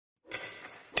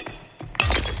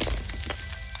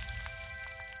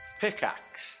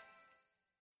Pickaxe.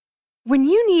 When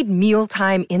you need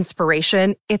mealtime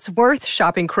inspiration, it's worth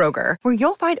shopping Kroger, where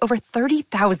you'll find over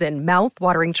 30,000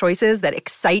 mouth-watering choices that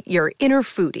excite your inner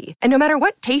foodie. And no matter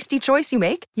what tasty choice you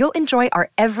make, you'll enjoy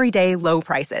our everyday low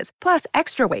prices, plus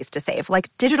extra ways to save,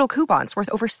 like digital coupons worth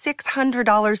over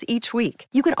 $600 each week.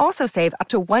 You can also save up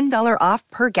to $1 off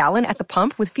per gallon at the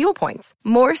pump with fuel points.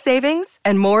 More savings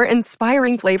and more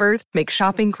inspiring flavors make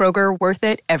shopping Kroger worth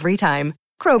it every time.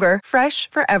 Kroger, fresh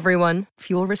for everyone.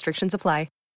 Fuel restrictions apply.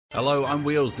 Hello, I'm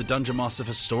Wheels, the Dungeon Master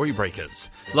for Storybreakers.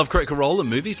 Love Critical Role and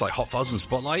movies like Hot Fuzz and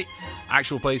Spotlight?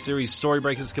 Actual play series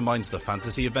Storybreakers combines the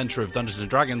fantasy adventure of Dungeons &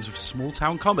 Dragons with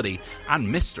small-town comedy and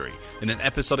mystery in an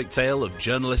episodic tale of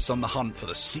journalists on the hunt for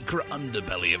the secret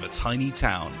underbelly of a tiny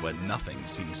town where nothing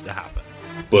seems to happen.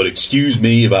 But excuse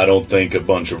me if I don't think a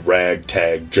bunch of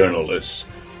ragtag journalists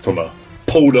from a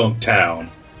podunk town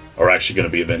are actually going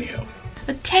to be of any help.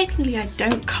 But technically I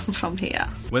don't come from here.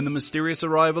 When the mysterious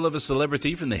arrival of a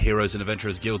celebrity from the Heroes and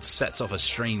Adventurers Guild sets off a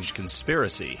strange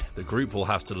conspiracy, the group will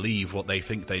have to leave what they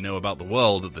think they know about the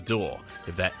world at the door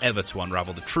if they're ever to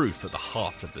unravel the truth at the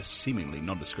heart of this seemingly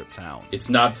nondescript town. It's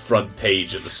not front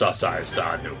page of the Sussex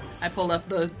Star News. I pull up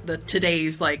the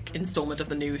today's installment of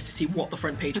the news to see what the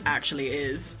front page actually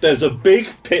is. There's a big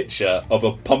picture of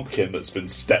a pumpkin that's been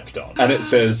stepped on, and it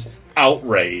says,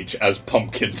 "Outrage as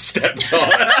pumpkin stepped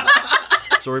on."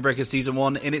 Storybreaker Season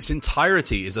 1 in its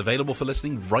entirety is available for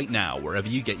listening right now wherever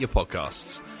you get your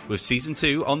podcasts, with Season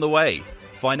 2 on the way.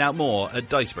 Find out more at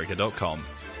dicebreaker.com.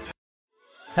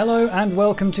 Hello and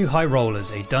welcome to High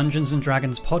Rollers, a Dungeons &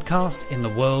 Dragons podcast in the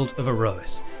world of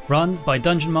Aerois. Run by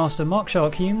Dungeon Master Mark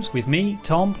Sherlock Humes, with me,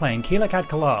 Tom, playing Keela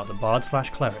Cadkalar, the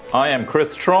Bard/Cleric. I am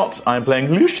Chris Trott, I'm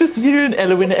playing Lucius Viren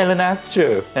Elwin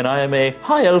Elenastro, and I am a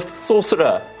High Elf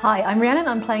Sorcerer. Hi, I'm Rhiannon,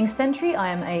 I'm playing Sentry, I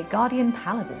am a Guardian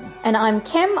Paladin. And I'm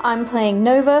Kim, I'm playing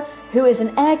Nova, who is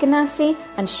an Air Ganassi,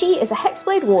 and she is a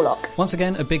Hexblade Warlock. Once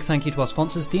again, a big thank you to our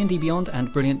sponsors D&D Beyond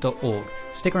and Brilliant.org.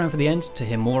 Stick around for the end to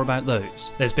hear more about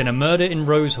those. There's been a murder in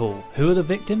Rose Hall. Who are the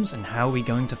victims and how are we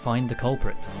going to find the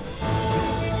culprit?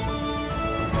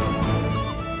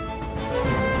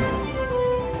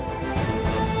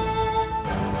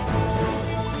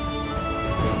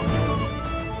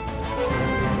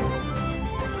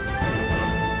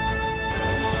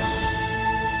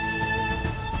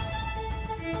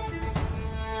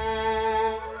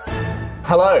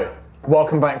 Hello,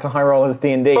 welcome back to High Rollers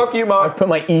D&D. Fuck you, Mark. I've put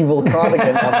my evil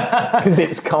cardigan on because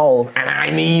it's cold and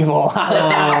I'm evil.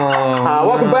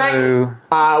 Welcome back.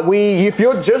 If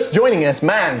you're just joining us,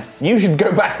 man, you should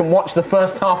go back and watch the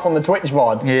first half on the Twitch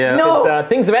VOD. Yeah. Because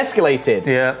things have escalated.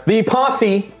 Yeah. The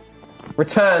party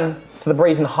return to the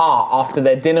Brazen Heart after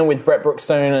their dinner with Brett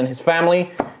Brookstone and his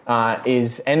family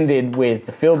is ended with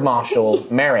the Field Marshal,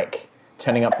 Merrick,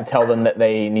 turning up to tell them that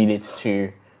they needed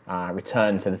to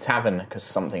return to the tavern because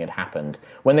something had happened.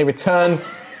 When they return,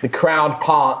 the crowd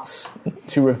parts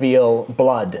to reveal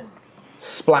blood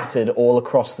splattered all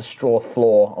across the straw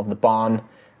floor of the barn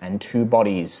and two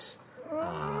bodies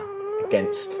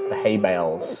against the hay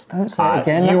bales. Don't say it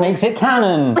again, that makes it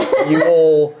canon. You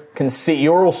all can see,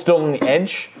 you're all still on the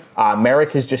edge.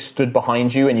 Merrick has just stood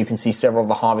behind you and you can see several of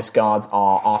the harvest guards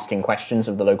are asking questions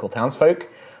of the local townsfolk.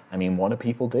 I mean, what do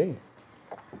people do?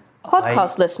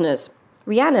 Podcast listeners,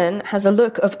 Rhiannon has a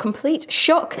look of complete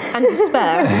shock and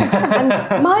despair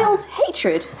and mild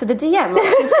hatred for the DM.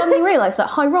 Like she suddenly realised that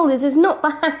High Rollers is not the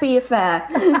happy affair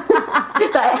that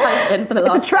it has been for the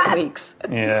last 2 weeks.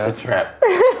 Yeah, A trap.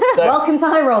 So, Welcome to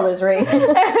High Rollers, Rhi.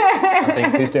 I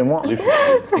think who's doing what? Lucius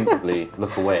will instinctively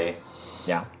look away.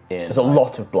 Yeah. There's a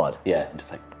lot of blood. Yeah,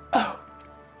 just like, oh,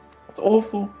 that's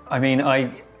awful. I mean, I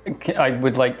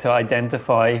would like to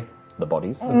identify the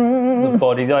bodies. The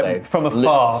bodies from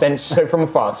afar. So from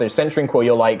afar. So Sentry and Quill,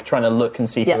 you're like trying to look and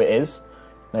see who it is.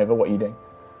 Nova, what are you doing?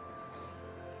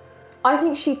 I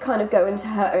think she'd kind of go into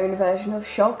her own version of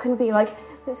shock and be like,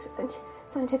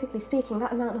 scientifically speaking,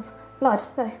 that amount of blood.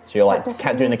 So you're like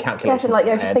doing the calculations. Like,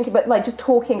 just thinking, but like just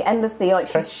talking endlessly, like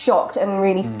she's shocked and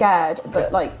really scared,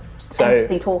 but like just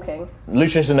endlessly talking.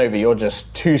 Lucius and Nova, you're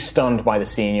just too stunned by the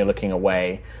scene. You're looking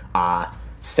away.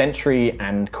 Sentry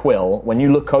and Quill, when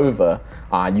you look over,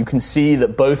 you can see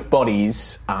that both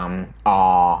bodies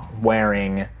are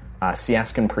wearing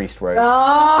Siaskan priest robes.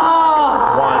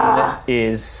 Oh! One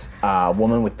is a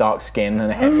woman with dark skin and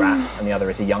a head wrap, and the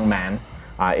other is a young man.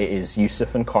 It is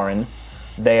Yusuf and Corin.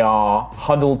 They are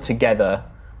huddled together.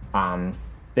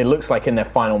 It looks like in their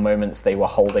final moments they were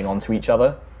holding onto each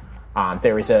other.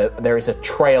 There is a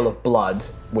trail of blood,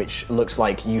 which looks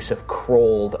like Yusuf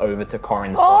crawled over to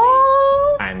Corin's body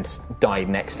and died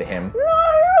next to him.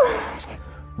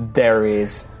 No! There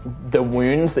is the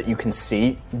wounds that you can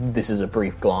see. This is a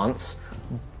brief glance.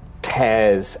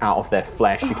 Tears out of their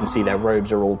flesh. You can see their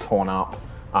robes are all torn up.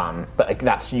 But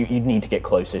that's you need to get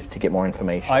closer to get more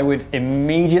information. I would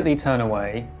immediately turn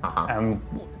away and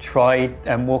try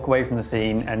and walk away from the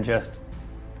scene and just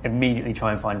immediately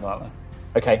try and find Vala.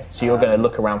 Okay, so you're going to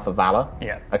look around for Vala?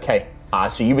 Yeah. Okay,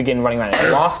 so you begin running around. Are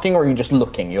you asking or are you just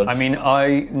looking? I mean,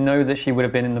 I know that she would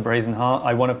have been in the Brazen Heart.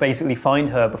 I want to basically find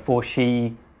her before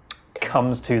she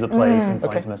comes to the place and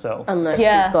finds herself. Unless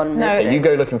she's gone missing. So you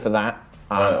go looking for that.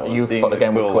 You fought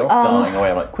again with Quill. Dying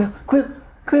away. I'm like,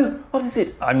 Quill, what is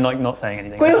it? I'm like not saying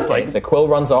anything. Quill! Just, like, so Quill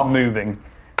runs off. Moving.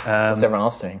 What's everyone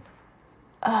else doing?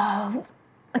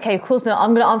 Okay, of course not.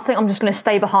 I think I'm just going to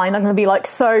stay behind. I'm going to be like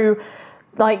so,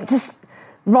 like just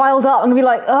riled up. I'm going to be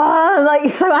like, like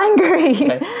so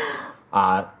angry.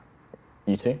 Okay.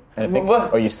 You two? Anything?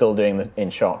 Or are you still doing in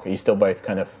shock? Are you still both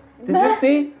kind of... Did you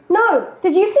see? No.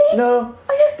 Did you see? No.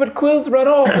 But Quill's run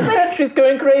off. The sentry's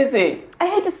going crazy. I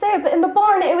hate to say it, but in the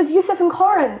barn it was Yusuf and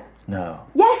Corin. No.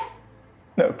 Yes.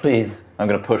 No, please. I'm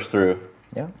going to push through.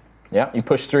 Yeah, you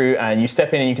push through and you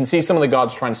step in and you can see some of the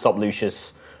guards trying to stop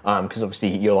Lucius because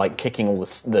obviously you're like kicking all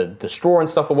the straw and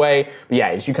stuff away. But yeah,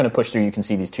 as you kind of push through, you can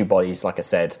see these two bodies, like I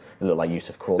said, that look like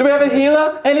Yusuf crawled. Do we have a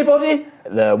healer? Anybody?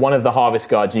 One of the harvest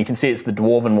guards, and you can see it's the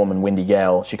dwarven woman, Windy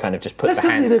Gale. She kind of just puts There's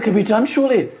the hand... something that can be done,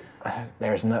 surely.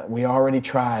 There's no... We already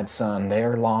tried, son.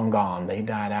 They're long gone. They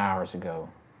died hours ago.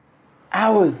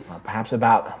 Hours? Perhaps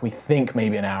about, we think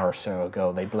maybe an hour or so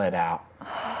ago, they bled out.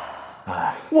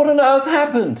 What on earth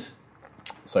happened?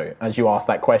 So, as you ask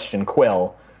that question,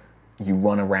 Quill, you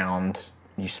run around,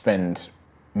 you spend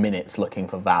minutes looking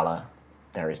for Vala.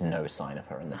 There is no sign of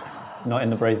her in the town. Not in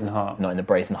the Brazen Heart. Not in the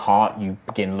Brazen Heart. You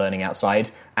begin learning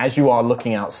outside. As you are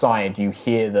looking outside, you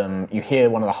hear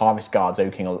one of the harvest guards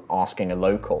asking a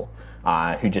local,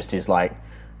 who just is like,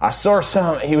 I saw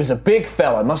he was a big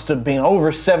fella, must have been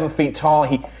over 7 feet tall.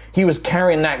 He was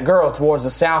carrying that girl towards the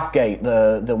south gate,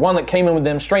 the one that came in with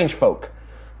them strange folk.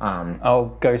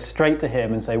 I'll go straight to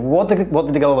him and say, what did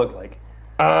the girl look like?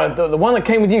 The one that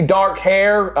came with you, dark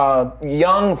hair,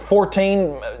 young,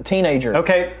 14, teenager.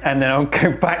 Okay, and then I'll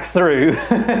go back through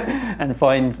and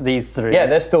find these three. Yeah,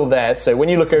 they're still there. So when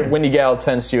you look at Windy Gale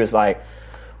turns to you, it's like,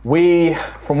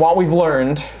 from what we've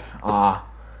learned,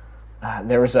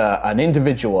 there was an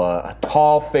individual, a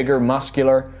tall figure,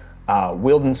 muscular,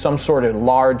 wielding some sort of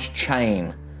large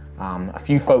chain. A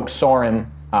few folks saw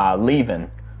him leaving.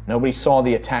 Nobody saw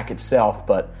the attack itself,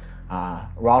 but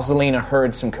Rosalina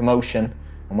heard some commotion,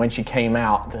 and when she came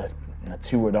out, the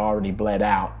two had already bled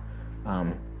out.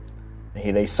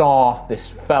 They saw this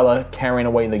fella carrying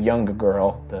away the younger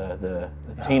girl, the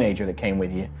teenager that came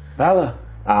with you. Vala.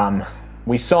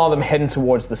 We saw them heading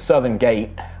towards the southern gate.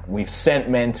 We've sent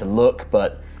men to look,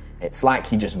 but it's like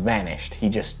he just vanished. He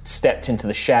just stepped into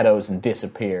the shadows and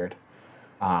disappeared.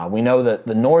 We know that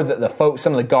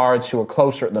some of the guards who were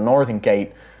closer at the northern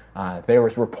gate, there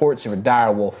was reports of a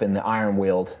direwolf in the Iron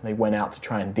Weald. They went out to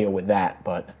try and deal with that,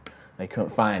 but they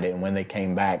couldn't find it. And when they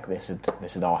came back, this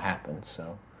had all happened.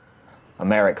 So,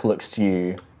 Merrick looks to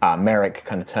you. Merrick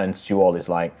kind of turns to you all. Is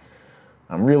like,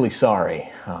 I'm really sorry.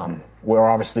 We're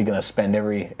obviously going to spend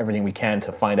everything we can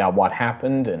to find out what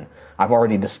happened, and I've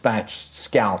already dispatched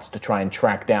scouts to try and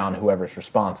track down whoever's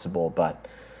responsible. But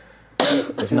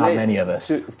there's not many of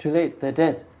us. It's too late. They're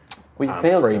dead. We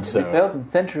failed them. So. We failed them.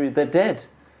 Century. They're dead.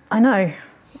 I know.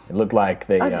 It looked like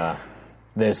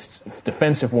there's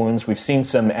defensive wounds. We've seen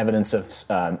some evidence of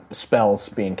spells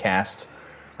being cast.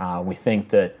 We think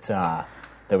that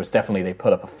there was definitely, they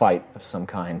put up a fight of some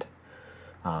kind.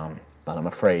 But I'm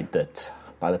afraid that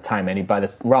by the time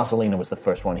Rosalina was the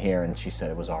first one here, and she said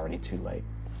it was already too late.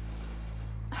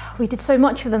 We did so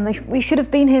much for them. We should have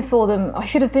been here for them. I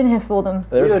should have been here for them.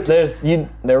 There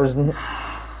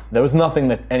was nothing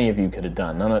that any of you could have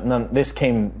done. This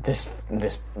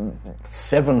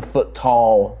 7 foot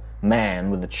tall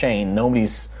man with a chain.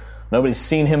 Nobody's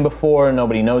seen him before.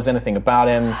 Nobody knows anything about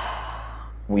him.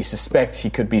 We suspect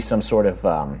he could be some sort of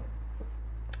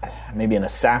maybe an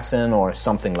assassin or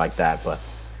something like that. But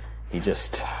he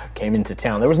just came into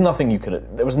town. There was nothing you could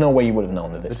have. There was no way you would have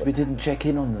known that this. But we didn't check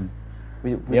in on them.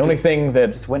 The only thing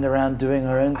that just went around doing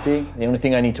our own thing. The only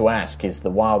thing I need to ask is the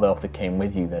wild elf that came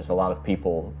with you. There's a lot of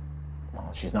people.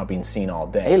 Well, she's not been seen all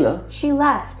day. Ayla? She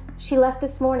left. She left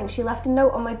this morning. She left a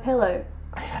note on my pillow.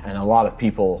 And a lot of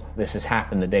people. This has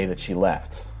happened the day that she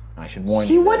left. I should warn you.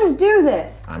 She wouldn't do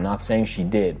this. I'm not saying she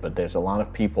did, but there's a lot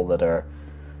of people that are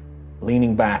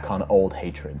leaning back on old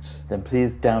hatreds. Then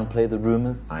please downplay the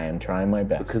rumors. I am trying my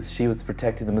best. Because she was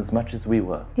protecting them as much as we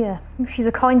were. Yeah, if she's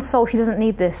a kind soul, she doesn't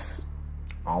need this.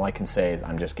 All I can say is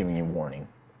I'm just giving you warning.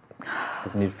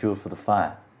 Doesn't need fuel for the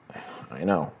fire. I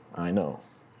know.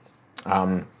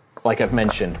 Like I've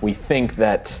mentioned, we think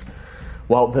that,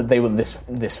 that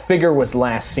this figure was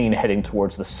last seen heading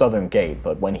towards the southern gate,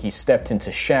 but when he stepped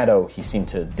into shadow, he seemed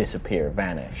to disappear,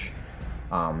 vanish.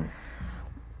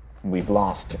 We've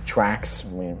lost tracks.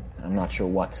 I'm not sure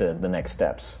what the next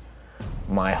steps.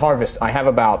 I have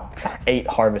about 8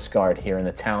 harvest guard here in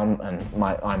the town, and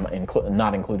I'm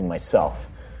not including myself.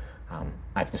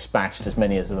 I've dispatched as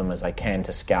many of them as I can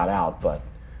to scout out, but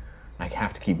I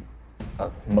have to keep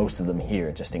most of them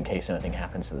here just in case anything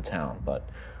happens to the town. But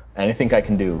anything I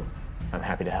can do, I'm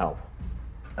happy to help.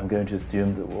 I'm going to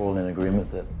assume that we're all in agreement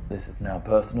that this is now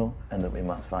personal and that we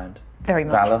must find Very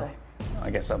much Valor. so. I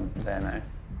guess I'm there now.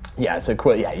 Yeah, so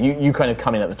you kind of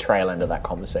come in at the trail end of that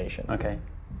conversation. Okay.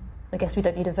 I guess we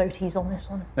don't need a voties on this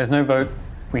one. There's no vote.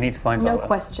 We need to find No Valor.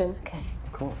 question. Okay.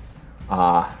 Of course.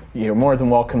 You're more than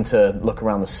welcome to look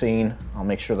around the scene. I'll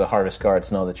make sure the harvest guards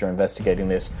know that you're investigating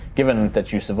this. Given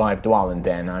that you survived Dwalin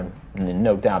Den, I'm in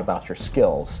no doubt about your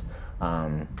skills.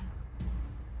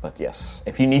 But yes,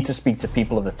 if you need to speak to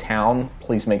people of the town,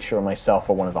 please make sure myself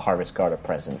or one of the harvest guard are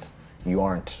present. You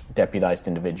aren't deputized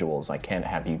individuals. I can't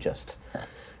have you just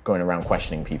going around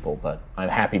questioning people, but I'm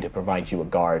happy to provide you a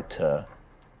guard to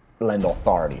lend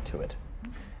authority to it.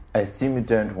 I assume you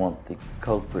don't want the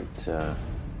culprit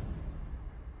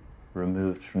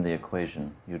removed from the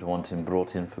equation. You'd want him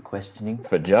brought in for questioning?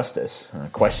 For justice.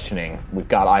 Questioning. We've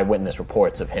got eyewitness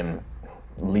reports of him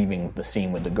leaving the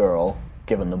scene with the girl.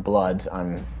 Given the blood,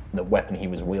 the weapon he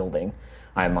was wielding,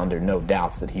 I'm under no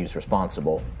doubts that he was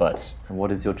responsible, but... And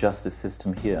what is your justice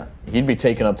system here? He'd be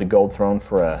taken up to Gold Throne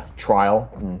for a trial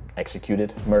and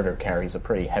executed. Murder carries a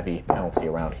pretty heavy penalty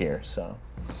around here, so...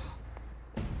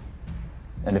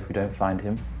 And if we don't find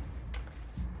him?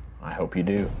 I hope you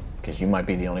do, because you might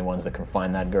be the only ones that can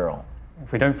find that girl.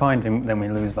 If we don't find him, then we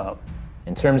lose Val.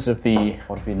 In terms of the...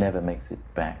 What if he never makes it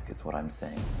back, is what I'm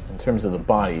saying. In terms of the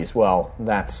bodies, well,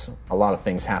 that's... A lot of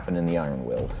things happen in the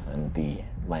Ironwild and the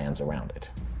lands around it.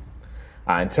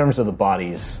 In terms of the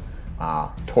bodies,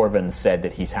 Torvin said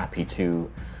that he's happy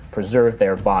to preserve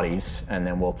their bodies, and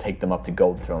then we'll take them up to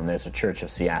Gold Throne. There's a church of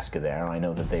Siaska there. I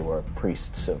know that they were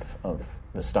priests of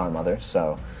the Star Mother,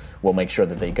 so we'll make sure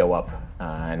that they go up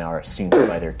and are seen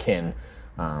by their kin.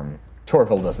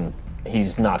 Torvil doesn't...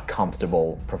 He's not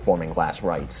comfortable performing last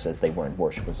rites, as they weren't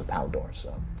worshippers of Palador,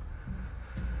 so...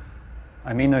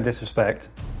 I mean no disrespect,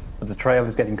 but the trail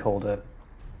is getting colder.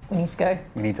 We need to go.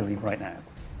 We need to leave right now.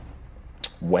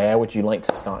 Where would you like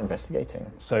to start investigating?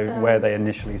 So where they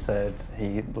initially said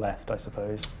he left, I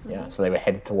suppose. Yeah, so they were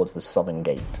headed towards the southern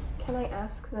gate. Can I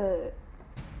ask the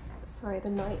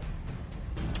knight?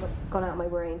 What's gone out of my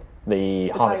brain? The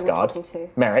guy harvest we were guard, talking to.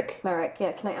 Merrick. Merrick,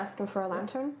 yeah. Can I ask him for a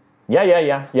lantern?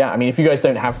 Yeah. I mean, if you guys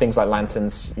don't have things like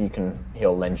lanterns,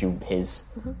 he'll lend you his.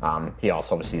 He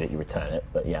asks, obviously, that you return it,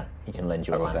 but yeah, he can lend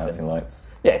you a lantern. Dancing lights.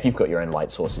 Yeah, if you've got your own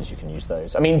light sources, you can use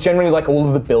those. I mean, generally, like, all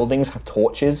of the buildings have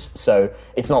torches, so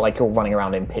it's not like you're running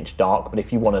around in pitch dark, but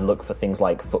if you want to look for things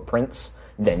like footprints,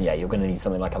 then yeah, you're going to need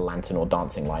something like a lantern or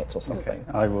dancing lights or something.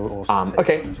 I will also take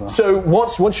okay, one as well. so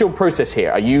what's your process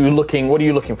here? What are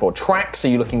you looking for? Tracks? Are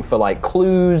you looking for, like,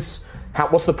 clues?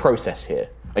 What's the process here?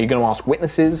 Are you going to ask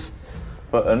witnesses?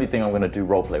 The only thing I'm going to do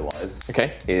roleplay-wise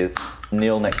is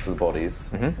kneel next to the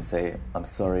bodies and say, I'm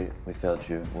sorry, we failed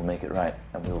you, we'll make it right,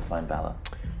 and we will find Valor.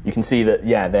 You can see that,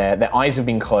 yeah, their eyes have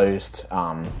been closed,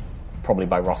 probably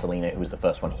by Rosalina, who was the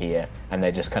first one here, and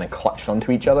they're just kind of clutched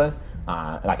onto each other.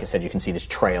 Like I said, you can see this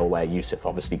trail where Yusuf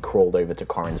obviously crawled over to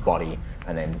Corin's body,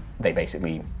 and then they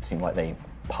basically seem like they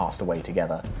passed away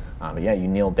together. But yeah, you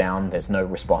kneel down, there's no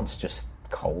response, just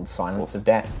cold silence of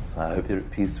death. So I hope you're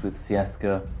at peace with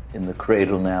Siaska in the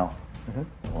cradle now,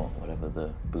 or whatever the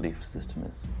belief system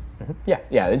is.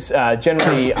 Yeah. It's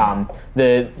generally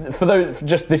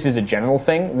this is a general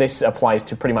thing. This applies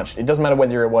to pretty much. It doesn't matter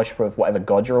whether you're a worshipper of whatever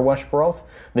god you're a worshipper of.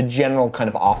 The general kind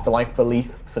of afterlife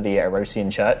belief for the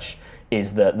Aerosian Church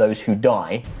is that those who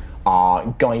die are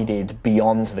guided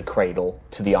beyond the cradle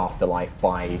to the afterlife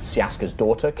by Siaska's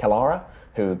daughter, Kelara,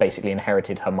 who basically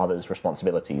inherited her mother's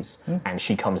responsibilities. And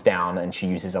she comes down and she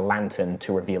uses a lantern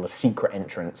to reveal a secret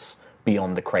entrance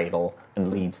beyond the cradle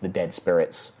and leads the dead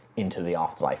spirits into the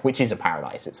afterlife, which is a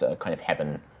paradise. It's a kind of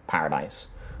heaven paradise.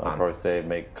 I'll probably say,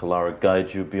 make Kelara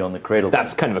guide you beyond the cradle.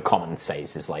 That's kind of a common saying,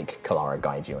 is like, Kelara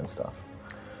guides you and stuff.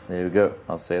 There we go.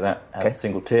 I'll say that. Have a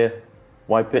single tear,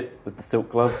 wipe it with the silk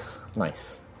gloves.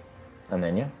 Nice. And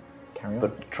then, carry on.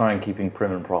 But try and keeping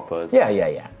prim and proper.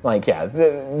 Yeah. Like,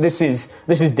 this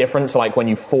is different to, like, when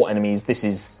you fought enemies. This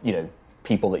is,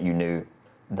 people that you knew.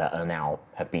 that are now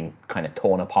have been kind of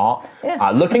torn apart.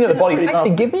 Looking at the bodies,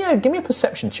 actually, give me a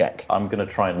perception check. I'm going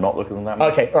to try and not look at them that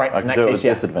much. Okay, all right. I in can that do case, it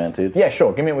with disadvantage. Yeah,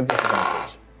 sure. Give me it with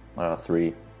disadvantage.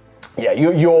 3. Yeah,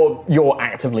 you're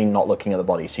actively not looking at the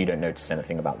body, so you don't notice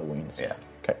anything about the wounds. Yeah.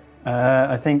 Okay.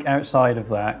 I think outside of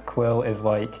that, Quill is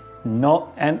like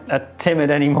not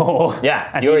timid anymore. Yeah,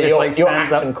 And you're he just, like,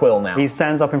 stands action up- Quill now. He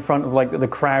stands up in front of like the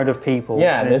crowd of people.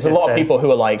 Yeah, and there's it a just lot of says, people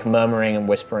who are like murmuring and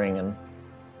whispering and.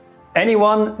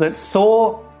 Anyone that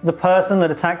saw the person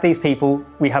that attacked these people,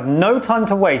 we have no time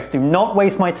to waste. Do not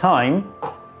waste my time.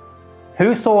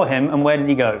 Who saw him and where did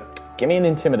he go? Give me an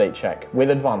intimidate check with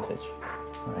advantage.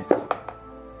 Nice.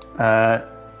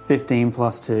 15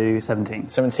 plus 2, 17.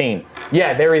 17.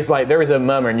 Yeah, there is a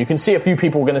murmur, and you can see a few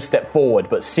people are going to step forward,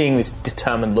 but seeing this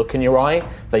determined look in your eye,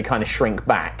 they kind of shrink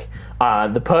back.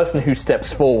 The person who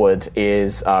steps forward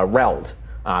is Reld,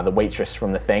 the waitress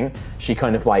from the thing. She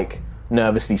kind of like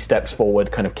nervously steps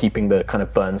forward, kind of keeping the kind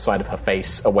of burned side of her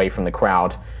face away from the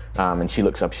crowd, and she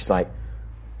looks up. She's like,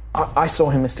 I saw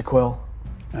him, Mr. Quill.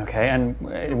 Okay, and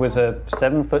it was a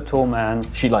 7-foot tall man.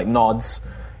 She like nods.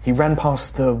 He ran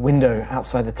past the window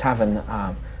outside the tavern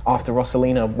after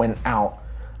Rosalina went out.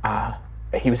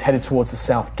 He was headed towards the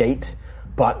south gate,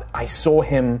 but I saw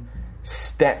him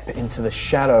step into the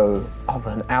shadow of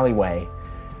an alleyway,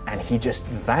 and he just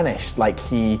vanished. Like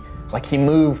he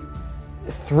moved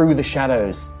through the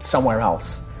shadows somewhere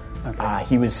else. Okay.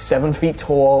 He was 7 feet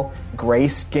tall, grey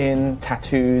skin,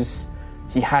 tattoos.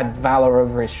 He had Valor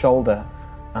over his shoulder.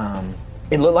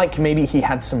 It looked like maybe he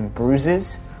had some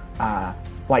bruises.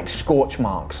 Like scorch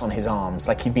marks on his arms,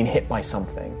 like he'd been hit by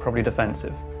something. Probably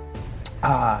defensive.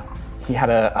 He had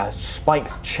a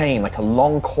spiked chain, like a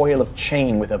long coil of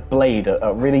chain with a blade,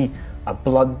 a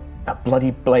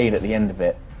bloody blade at the end of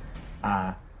it.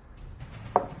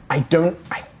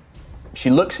 She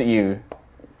looks at you.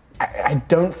 I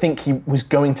don't think he was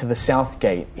going to the south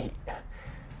gate.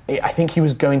 I think he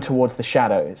was going towards the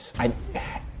shadows.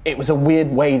 It was a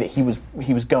weird way that he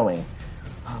was going.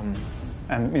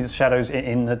 And shadows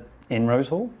in Rose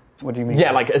Hall? What do you mean?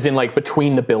 Yeah, like as in like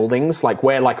between the buildings, like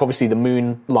where like obviously the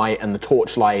moonlight and the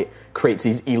torchlight creates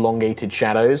these elongated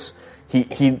shadows.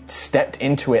 He stepped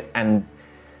into it and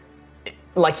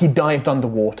like he dived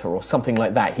underwater or something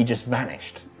like that. He just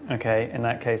vanished. Okay, in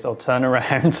that case, I'll turn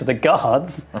around to the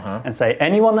guards and say,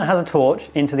 anyone that has a torch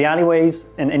into the alleyways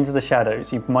and into the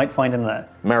shadows, you might find him there.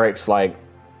 Merrick's like,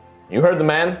 you heard the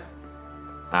man?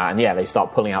 And yeah, they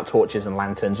start pulling out torches and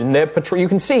lanterns, and they're you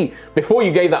can see, before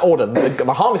you gave that order,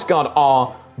 the Harvest Guard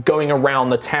are going around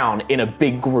the town in a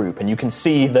big group, and you can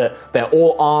see that they're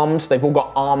all armed, they've all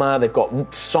got armor, they've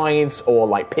got scythes or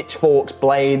like pitchforks,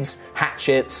 blades,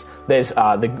 hatchets. There's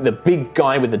the big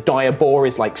guy with the dire boar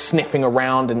is like sniffing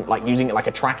around and like using it like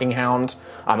a tracking hound,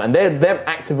 and they're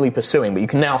actively pursuing, but you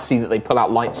can now see that they pull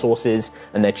out light sources,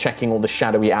 and they're checking all the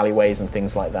shadowy alleyways and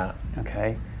things like that.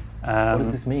 Okay. What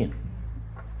does this mean?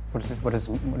 What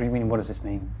do you mean, what does this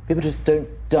mean? People just don't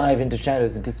dive into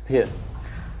shadows and disappear.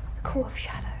 Court of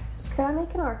Shadows. Could I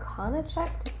make an Arcana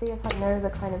check to see if I know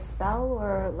the kind of spell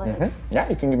or like... Mm-hmm. Yeah,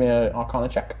 you can give me an Arcana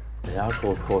check. They are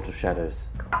called Court of Shadows.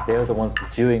 They're the ones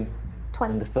pursuing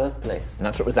 20. in the first place.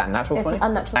 Was that natural 20? It's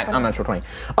unnatural 20. Unnatural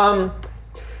 20.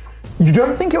 You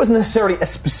don't think it was necessarily a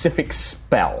specific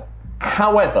spell.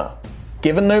 However,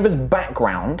 given Nova's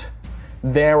background,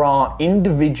 there are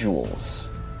individuals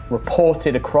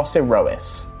reported across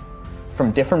Aerois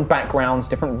from different backgrounds,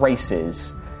 different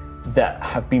races, that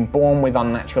have been born with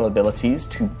unnatural abilities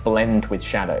to blend with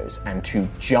shadows and to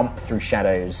jump through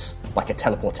shadows like a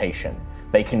teleportation.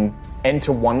 They can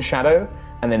enter one shadow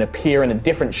and then appear in a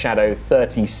different shadow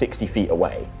 30, 60 feet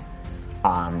away.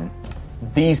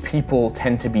 These people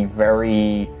tend to be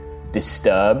very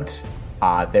disturbed.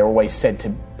 They're always said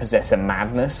to possess a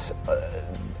madness,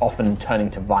 often turning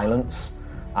to violence.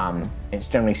 It's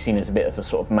generally seen as a bit of a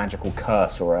sort of magical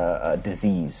curse or a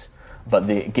disease, but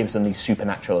it gives them these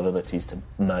supernatural abilities to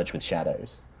merge with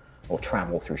shadows or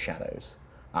travel through shadows.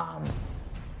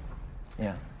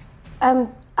 Yeah. I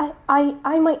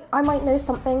might know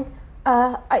something.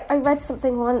 I read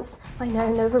something once. I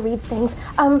know Nova reads things.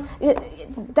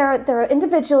 There are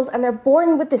individuals and they're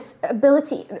born with this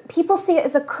ability. People see it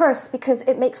as a curse because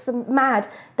it makes them mad.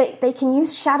 They can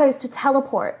use shadows to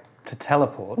teleport. To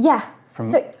teleport? Yeah.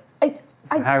 From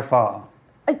how far?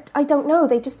 I don't know.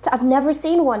 I've never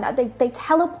seen one. They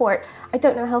teleport. I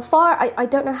don't know how far. I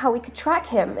don't know how we could track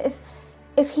him.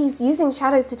 If he's using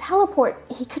shadows to teleport,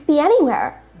 he could be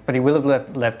anywhere. But he will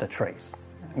have left a trace.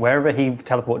 Wherever he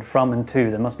teleported from and to,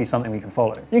 there must be something we can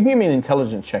follow. You can give me an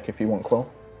intelligence check if you want,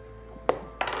 Quill.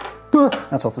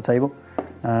 That's off the table.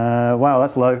 Wow,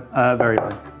 that's low. Very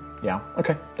low. Yeah.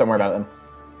 Okay. Don't worry about it then.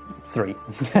 3.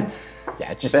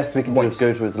 Yeah. Just The best we can do is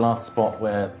go to his last spot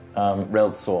where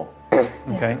Reld saw.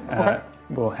 Okay.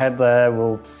 We'll head there.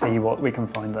 We'll see what we can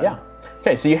find there. Yeah.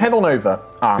 Okay, so you head on over,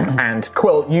 and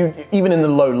Quill, you even in the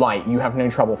low light, you have no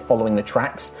trouble following the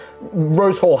tracks.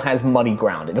 Rose Hall has muddy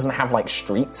ground. It doesn't have like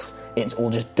streets. It's all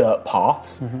just dirt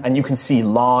paths, and you can see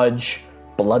large,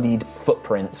 bloodied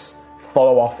footprints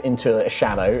follow off into a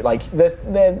shadow. Like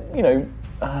they're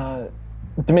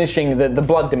diminishing. The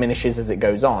blood diminishes as it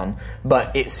goes on,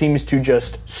 but it seems to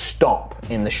just stop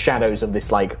in the shadows of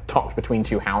this like tucked between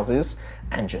two houses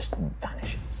and just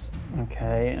vanishes.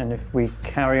 Okay, and if we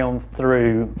carry on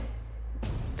through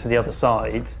to the other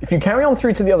side... If you carry on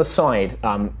through to the other side,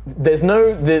 there's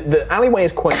no... The alleyway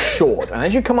is quite short, and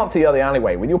as you come up to the other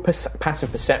alleyway, with your passive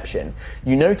perception,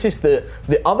 you notice that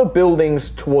the other buildings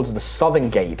towards the southern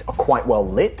gate are quite well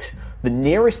lit. The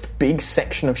nearest big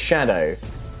section of shadow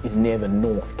is near the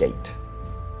north gate.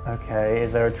 Okay,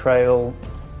 is there a trail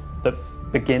that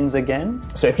begins again?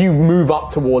 So if you move up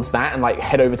towards that and like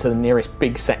head over to the nearest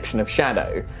big section of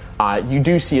shadow, you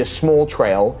do see a small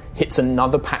trail, hits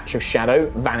another patch of shadow,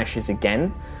 vanishes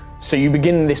again. So you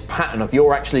begin this pattern of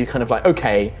you're actually kind of like,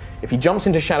 okay, if he jumps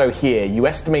into shadow here, you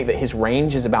estimate that his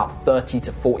range is about 30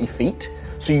 to 40 feet.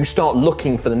 So you start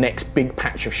looking for the next big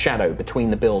patch of shadow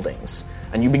between the buildings.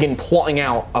 And you begin plotting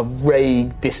out a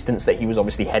vague distance that he was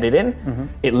obviously headed in. Mm-hmm.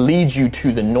 It leads you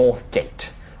to the north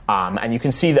gate. And you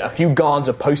can see that a few guards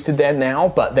are posted there now,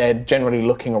 but they're generally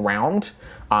looking around.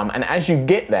 And as you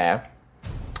get there,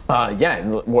 what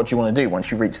do you want to do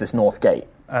once you reach this north gate?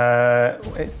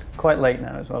 It's quite late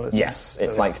now as well. Yes,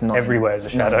 it's like everywhere is a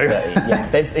shadow. Yeah,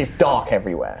 it's dark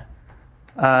everywhere.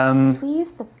 Can we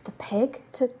use the pig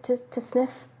to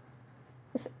sniff?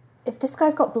 If this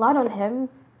guy's got blood on him...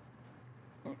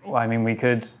 Well, I mean, we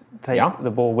could take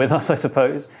the boar with us, I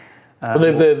suppose.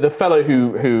 The fellow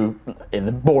who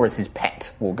the boar is his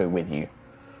pet will go with you.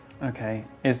 Okay.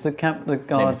 Is the guard... His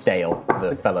name's Dale,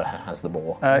 the fellow who has the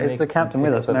boar. Is the captain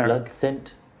with us, Merrick? Blood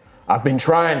scent? I've been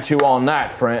trying to all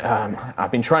night,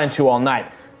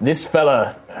 This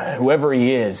fella, whoever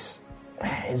he is,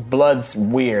 his blood's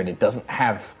weird. It doesn't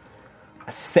have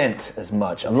a scent as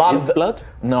much. A lot of the blood?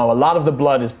 No, a lot of the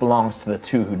blood belongs to the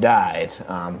two who died.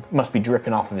 Must be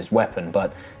dripping off of his weapon,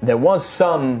 but there was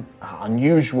some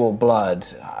unusual blood,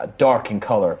 dark in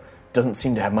color. Doesn't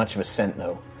seem to have much of a scent,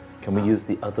 though. Can we use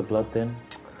the other blood then?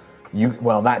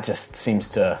 That just seems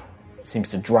to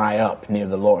dry up near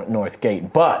the north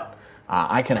gate. But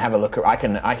I can have a look. I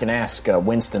can ask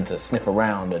Winston to sniff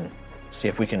around and see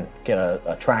if we can get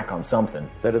a track on something.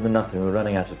 It's better than nothing. We're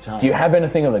running out of time. Do you have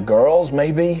anything of the girls,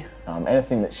 maybe?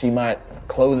 Anything that she might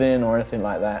clothing or anything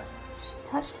like that? She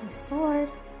touched my sword.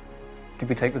 Did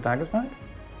we take the daggers back?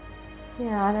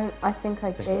 Yeah, I think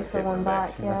I gave her one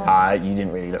back. Yeah. You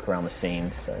didn't really look around the scene,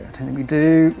 so. I don't think we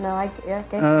do. No, I gave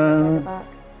her the dagger back.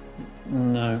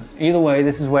 No. Either way,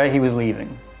 this is where he was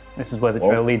leaving. This is where the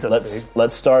trail leads us to.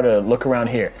 Let's start a look around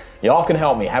here. Y'all can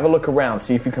help me. Have a look around.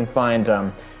 See if you can find,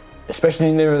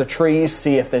 especially near the trees,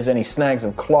 see if there's any snags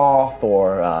of cloth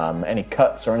or any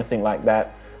cuts or anything like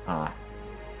that.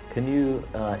 Can you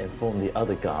inform the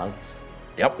other guards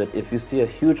Yep. that if you see a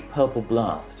huge purple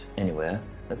blast anywhere,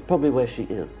 that's probably where she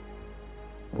is?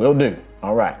 Will do.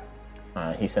 All right.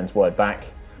 He sends word back.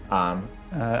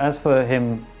 As for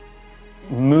him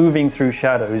moving through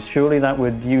shadows, surely that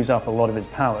would use up a lot of his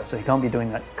power, so he can't be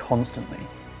doing that constantly.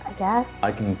 I guess.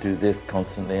 I can do this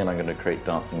constantly, and I'm going to create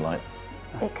dancing lights.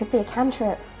 It could be a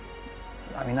cantrip.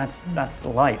 I mean, that's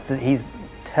light. He's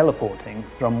teleporting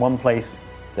from one place.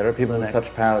 There are people with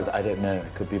such powers, I don't know.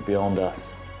 It could be beyond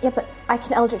us. Yeah, but I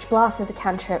can Eldritch Blast as a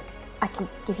cantrip. I can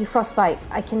give you Frostbite.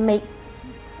 I can make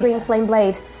Green Flame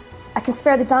Blade. I can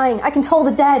spare the dying. I can toll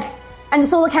the dead. And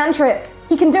it's all a cantrip.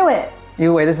 He can do it.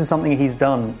 Either way, this is something he's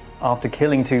done after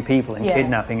killing 2 people and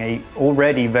kidnapping a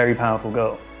already very powerful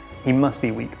girl. He must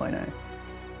be weak by now.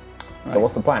 Right. So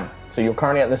what's the plan? So you're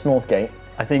currently at this north gate.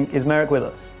 I think, is Merrick with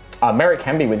us? Merrick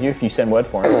can be with you if you send word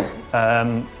for him.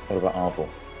 What about Arvel?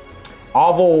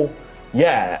 Arvel,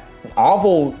 yeah.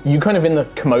 Arvel, you kind of in the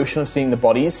commotion of seeing the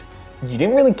bodies, you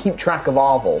didn't really keep track of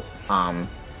Arvel.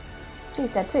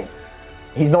 He's dead too.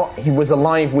 He was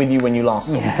alive with you when you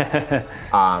last saw him.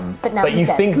 But now you he's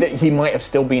dead. think that he might have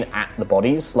still been at the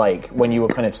bodies, like when you were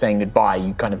kind of saying goodbye,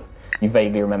 you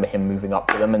vaguely remember him moving up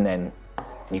to them, and then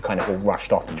you kind of all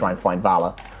rushed off to try and find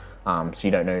Vala. So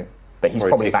you don't know, but he's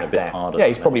probably back there. Yeah,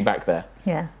 he's probably back there.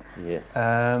 Yeah.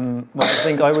 Well, I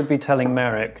think I would be telling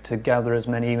Merrick to gather as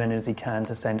many men as he can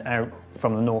to send out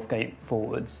from the north gate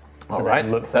forwards. All right,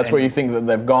 that's where you think that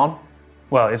they've gone?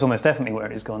 Well, it's almost definitely where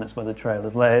he's gone. It's where the trail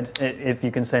has led. If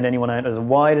you can send anyone out as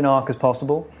wide an arc as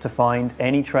possible to find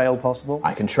any trail possible.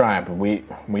 I can try, but we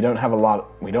don't have a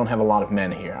lot. We don't have a lot of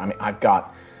men here. I mean, I've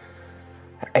got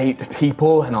 8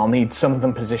 people, and I'll need some of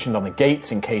them positioned on the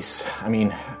gates in case. I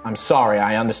mean, I'm sorry.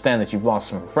 I understand that you've lost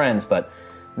some friends, but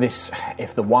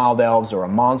if the wild elves or a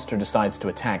monster decides to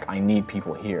attack, I need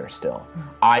people here still.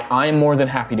 I'm more than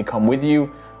happy to come with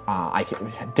you.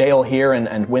 Dale here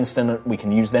and Winston, we can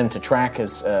use them to track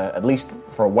as at least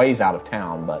for a ways out of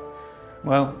town. But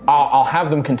I'll have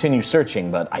them continue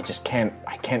searching. But I just can't.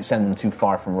 I can't send them too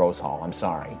far from Rose Hall. I'm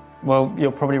sorry. Well,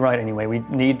 you're probably right anyway. We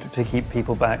need to keep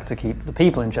people back to keep the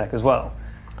people in check as well.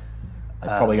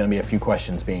 There's probably going to be a few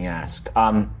questions being asked.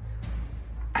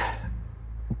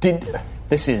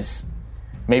 This is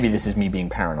me being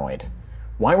paranoid.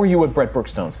 Why were you at Brett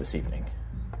Brookstone's this evening?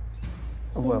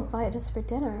 He invited us for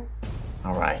dinner.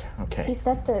 All right, okay. He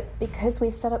said that because we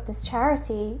set up this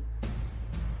charity,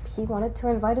 he wanted to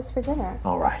invite us for dinner.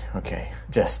 All right, okay.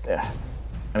 Just, I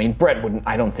mean, Brett wouldn't.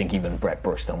 I don't think even Brett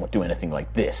Brookstone would do anything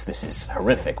like this. This is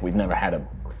horrific. We've never had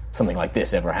something like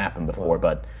this ever happen before,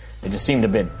 but it just seemed a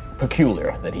bit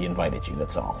peculiar that he invited you.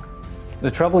 That's all. The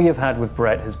trouble you've had with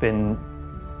Brett has been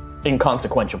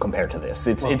inconsequential compared to this.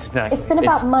 It's been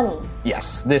about money.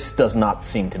 Yes, this does not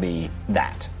seem to be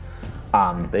that.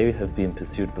 They have been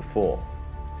pursued before.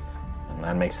 And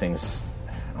that makes things...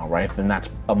 All right, then that's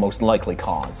a most likely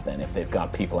cause, then. If they've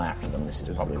got people after them, this is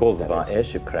probably the cause of our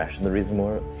airship crash and the reason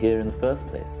we're here in the first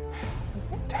place.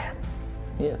 Damn.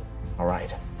 Yes. All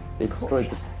right. They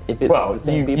destroyed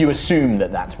you assume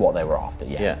that that's what they were after,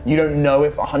 yeah. You don't know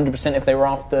if 100% if they were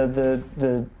after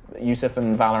the Yusuf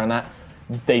and Valor and that.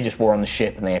 They just were on the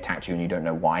ship and they attacked you and you don't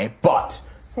know why. But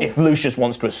if Lucius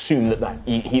wants to assume that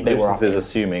they were after... Lucius is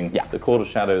assuming the Court of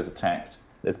Shadows attacked.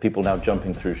 There's people now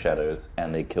jumping through shadows,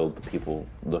 and they killed the people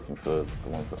looking for the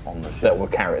ones on the ship.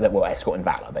 That were escorting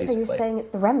Valor, basically. So you're saying it's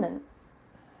the Remnant?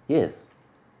 Yes.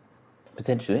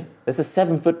 Potentially. There's a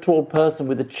 7-foot-tall person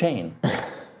with a chain.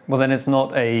 Well, then it's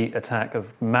not a attack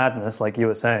of madness, like you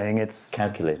were saying. It's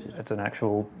calculated. It's an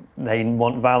actual... They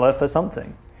want Valor for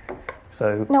something.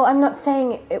 So... No, I'm not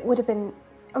saying it would have been...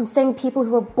 I'm saying people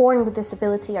who are born with this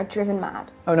ability are driven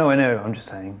mad. Oh, no, I know. I'm just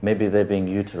saying. Maybe they're being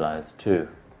utilised, too.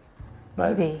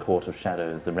 By this Court of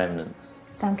Shadows, the remnants.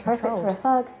 Sounds perfect for a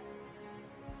thug.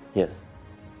 Yes.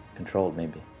 Controlled,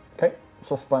 maybe. Okay,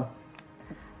 what's the plan?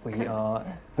 We are...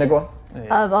 No, go on.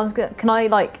 Can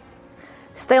I,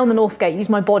 stay on the North Gate, use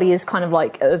my body as kind of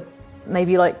what's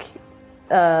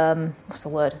the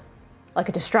word? Like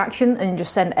a distraction, and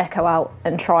just send Echo out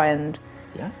and try and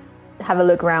have a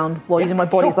look around while using my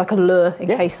body as like a lure in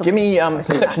case... Give me a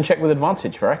perception check with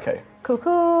advantage for Echo.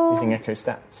 Cool. Using Echo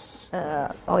stats.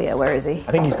 Where is he?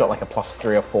 I think he's got like a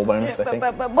 +3 or 4 bonus, I think.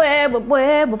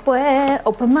 Where?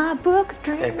 Open my book of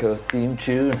dreams. Echo theme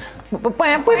tune. With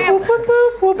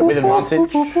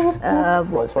advantage.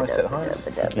 Roll twice at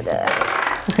highest.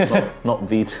 Not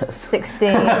Vita's.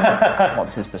 16.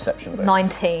 What's his perception bonus?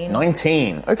 19.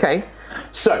 19. Okay.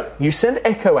 So, you send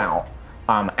Echo out,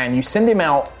 and you send him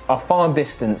out a far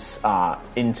distance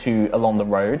along the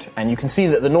road, and you can see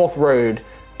that the North Road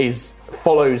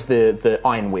follows the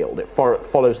Ironweald. It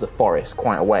follows the forest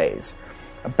quite a ways.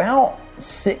 About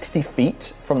 60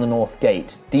 feet from the North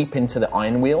Gate, deep into the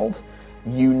Ironweald,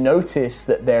 you notice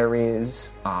that there is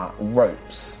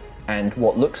ropes and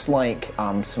what looks like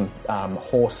some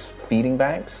horse feeding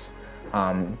bags,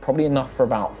 probably enough for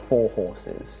about 4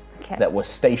 horses that were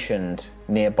stationed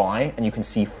nearby, and you can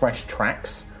see fresh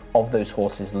tracks of those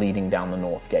horses leading down the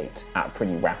North Gate at a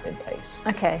pretty rapid pace.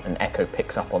 Okay. And Echo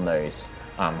picks up on those.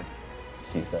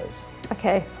 Sees those.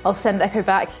 Okay, I'll send Echo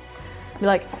back. Be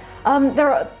like,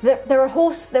 there are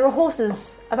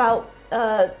horses about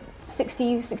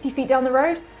 60 feet down the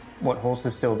road. What,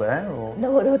 horses still there? Or?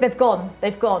 No, they've gone.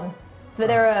 But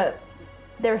there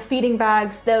are feeding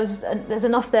bags. There's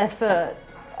enough there for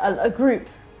a group.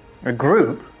 A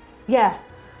group? Yeah.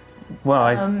 Well,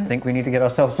 I think we need to get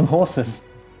ourselves some horses.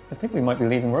 I think we might be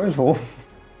leaving Rosewall.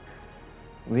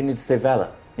 We need to save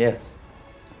Valor. Yes.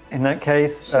 In that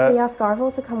case... Should we ask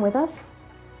Arvel to come with us?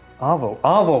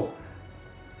 Arvel!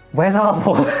 Where's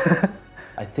Arvel?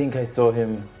 I think I saw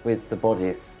him with the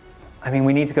bodies. I mean,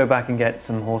 we need to go back and get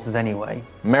some horses anyway.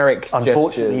 Merrick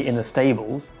unfortunately, gestures. In the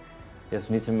stables. Yes,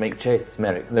 we need to make chase,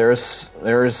 Merrick. There's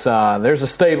a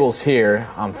stables here.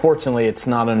 Unfortunately, it's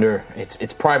not under...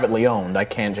 It's privately owned. I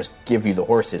can't just give you the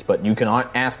horses, but you can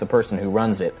ask the person who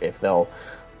runs it if they'll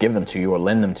give them to you or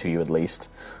lend them to you at least.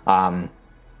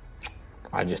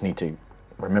 I just need to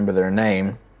remember their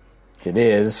name.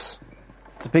 It's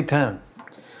a big town.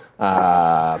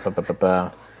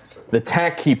 The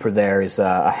tag keeper there is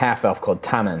a half elf called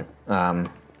Taman.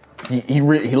 He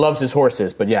loves his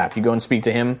horses, but yeah, if you go and speak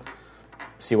to him,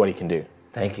 see what he can do.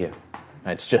 Thank you.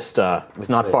 It's just it's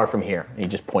not far from here. He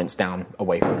just points down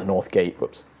away from the north gate.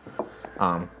 Whoops.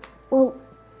 Well,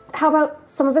 how about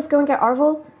some of us go and get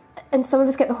Arvel, and some of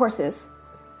us get the horses?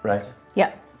 Right.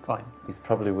 Yeah. Fine. He's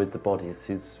probably with the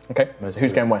bodies. Okay.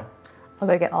 Who's going where? I'll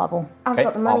go get Arvel. I've Okay,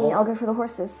 got the money. Arvel. I'll go for the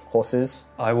horses. Horses.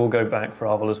 I will go back for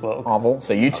Arvel as well. Arvel.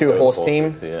 So you two go horse with team.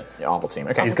 horses, yeah. Yeah, Arvel team.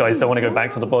 Okay. These guys don't want to go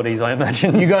back to the bodies, I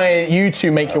imagine. You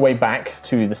two make your way back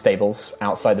to the stables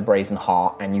outside the Brazen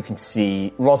Heart, and you can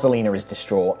see Rosalina is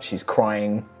distraught. She's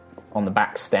crying on the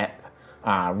back step.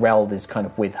 Reld is kind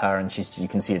of with her, and you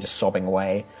can see her just sobbing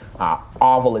away.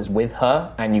 Arvel is with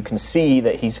her, and you can see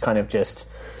that he's kind of just...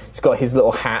 He's got his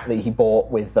little hat that he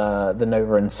bought with the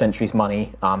Nova and Sentry's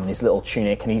money, his little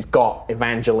tunic, and he's got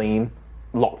Evangeline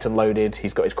locked and loaded.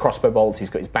 He's got his crossbow bolts, he's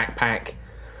got his backpack,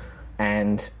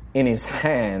 and in his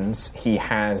hands he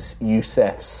has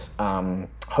Yusef's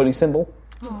holy symbol.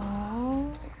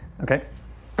 Aww. Okay.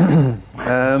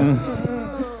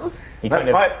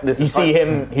 You see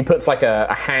him, he puts like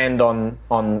a hand on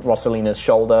Rosalina's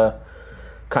shoulder,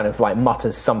 kind of like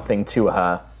mutters something to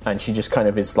her, and she just kind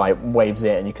of is like, waves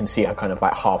it, and you can see her kind of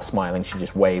like half smiling. She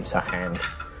just waves her hand.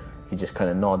 He just kind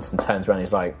of nods and turns around.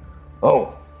 He's like,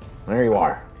 "Oh, there you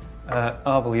are."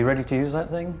 Arvel, you ready to use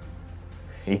that thing?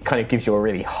 He kind of gives you a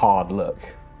really hard look.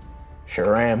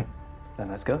 Sure am. Then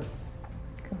let's go.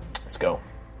 Let's go.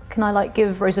 Can I like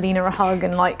give Rosalina a hug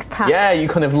and like pat? Yeah, you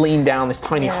kind of lean down, this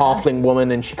tiny halfling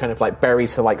woman, and she kind of like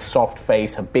buries her like soft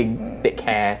face, her big thick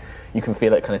hair. You can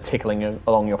feel it kind of tickling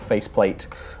along your faceplate.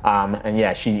 And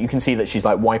yeah, you can see that she's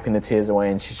like wiping the tears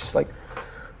away, and she's just like,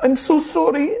 "I'm so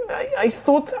sorry. I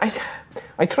thought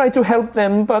I tried to help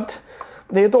them, but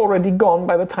they had already gone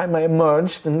by the time I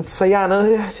emerged. And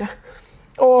Sayana,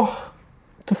 oh,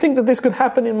 to think that this could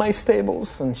happen in my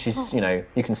stables." And she's,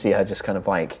 you can see her just kind of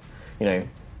like,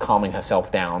 calming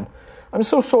herself down. I'm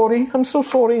so sorry,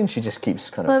 and she just keeps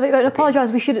kind of... I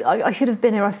apologise, I should have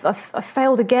been here, I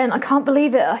failed again, I can't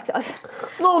believe it.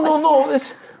 No,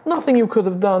 it's nothing you could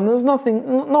have done, there's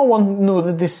nothing, no one knew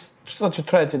that such a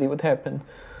tragedy would happen.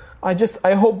 I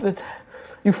hope that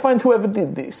you find whoever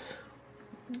did this.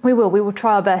 We will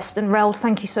try our best, and Reld,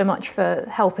 thank you so much for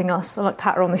helping us. I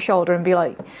pat her on the shoulder and be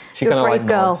like, she "You're kind a of brave like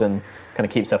girl." nods and kind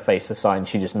of keeps her face aside, and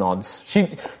she just nods.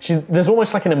 There's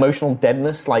almost like an emotional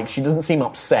deadness, like she doesn't seem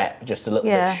upset, just a little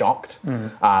bit shocked.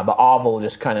 But Arvel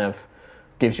just kind of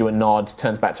gives you a nod,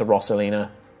 turns back to Rosalina.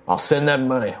 "I'll send that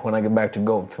money when I get back to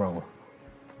Gold Throne."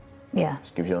 Yeah.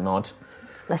 Just gives you a nod.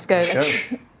 Let's go.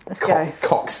 Let's go.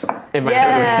 Cocks.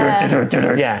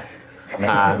 Yeah.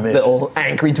 Little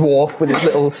angry dwarf with his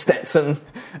little Stetson.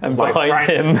 And behind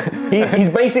him... He's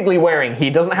basically wearing... He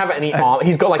doesn't have any armor.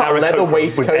 He's got like a leather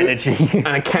waistcoat and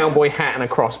a cowboy hat and a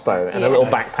crossbow and a little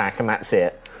backpack, and that's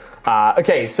it.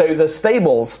 Okay, so the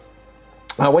stables...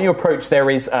 when you approach, there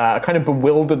is a kind of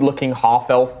bewildered-looking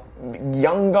half-elf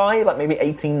young guy, like maybe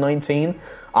 18, 19.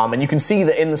 And you can see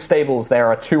that in the stables there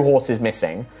are 2 horses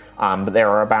missing, but there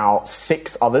are about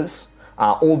 6 others,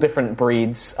 all different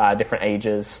breeds, different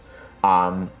ages.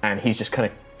 And he's just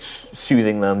kind of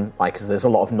soothing them, like, because there's a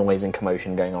lot of noise and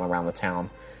commotion going on around the town.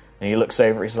 And he looks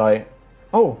over, he's like,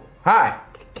 "Oh, hi.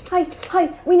 Hi,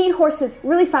 we need horses,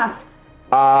 really fast.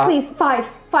 Please, 5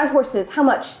 horses, how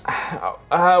much?"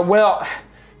 Well,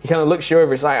 he kind of looks you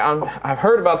over, he's like, "I've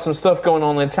heard about some stuff going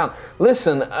on in town.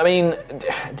 Listen, I mean,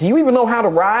 do you even know how to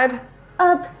ride?"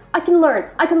 I can learn.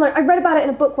 I read about it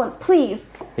in a book once, please.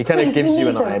 He kind of gives you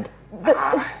an eye.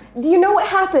 Do you know what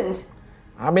happened?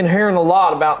 I've been hearing a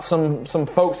lot about some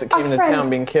folks that came into town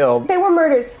being killed. They were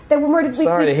murdered.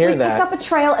 Sorry to hear that. We picked up a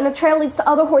trail, and a trail leads to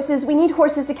other horses. We need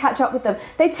horses to catch up with them.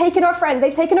 They've taken our friend.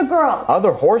 They've taken a girl.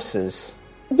 Other horses?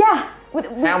 Yeah.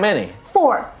 How many?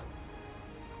 4.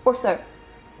 Or so.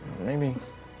 Maybe.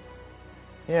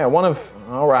 Yeah,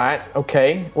 all right,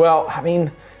 okay. Well, I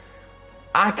mean,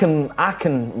 I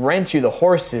can rent you the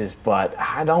horses, but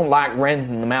I don't like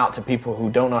renting them out to people who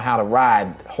don't know how to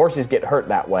ride. Horses get hurt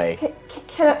that way.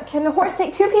 Can a horse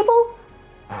take 2 people?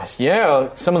 Yeah,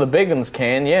 some of the big ones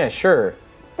can. Yeah, sure.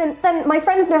 Then my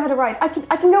friends know how to ride. I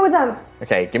can go with them.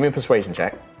 Okay, give me a persuasion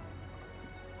check.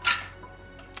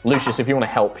 Lucius, if you want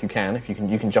to help, you can. If you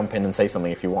can jump in and say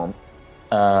something if you want.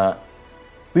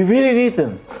 We really need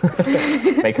them.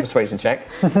 Make a persuasion check.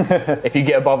 If you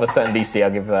get above a certain DC,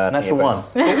 I'll give natural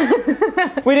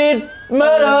 1. We need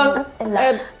murder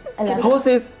and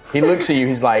horses. He looks at you.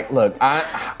 He's like, "Look,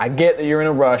 I get that you're in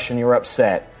a rush and you're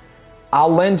upset.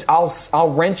 I'll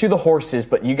rent you the horses,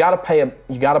 but you gotta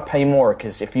pay more,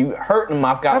 because if you hurt them,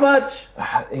 I've got..." How much?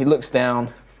 He looks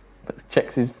down.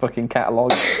 Checks his fucking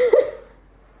catalogue.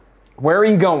 Where are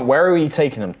you going? Where are you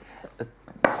taking them?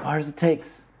 As far as it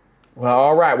takes. Well,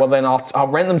 all right. Well, then I'll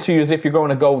rent them to you as if you're going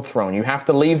to Gold Throne. You have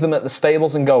to leave them at the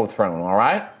stables in Gold Throne, all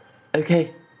right?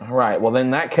 Okay. All right. Well, then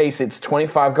in that case, it's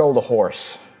 25 gold a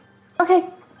horse. Okay.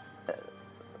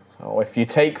 So if you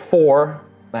take 4,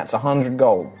 that's 100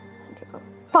 gold.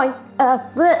 Fine.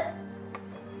 Bleh.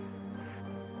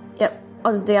 Yep.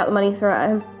 I'll just dig out the money, throw it at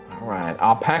him. All right.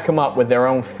 I'll pack them up with their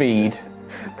own feed.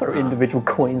 Throw individual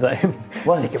coins at him.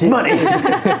 What? Money!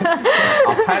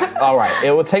 All right.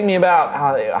 It will take me about...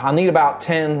 I'll need about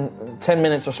 10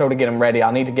 minutes or so to get them ready.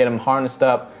 I'll need to get them harnessed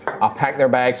up. I'll pack their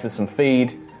bags with some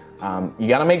feed. You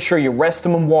got to make sure you rest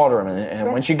them and water them.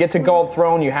 And once you get to Gold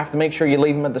Throne, you have to make sure you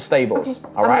leave them at the stables.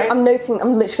 Okay. All right? I'm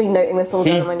literally noting this all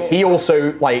down on my notes. He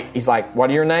also, he's like, what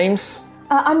are your names?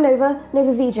 I'm Nova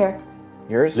Viger.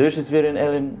 Yours? Lucius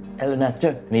Viren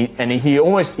Elenaster. And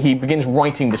he begins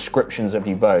writing descriptions of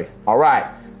you both. All right,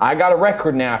 I got a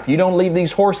record now. If you don't leave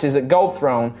these horses at Gold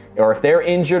Throne, or if they're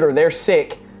injured or they're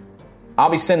sick, I'll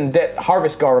be sending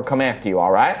Harvest Guard to come after you,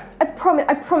 all right? I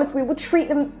promise we will treat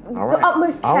them with the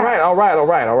utmost care. All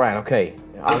right, okay.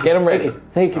 I'll get them ready.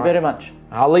 Thank you very much.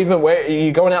 I'll leave them, where, are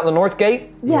you going out the north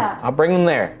gate? Yeah. I'll bring them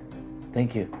there.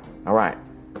 Thank you. All right.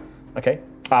 Okay.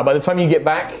 By the time you get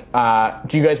back,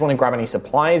 do you guys want to grab any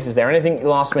supplies? Is there anything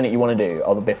last minute you want to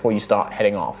do before you start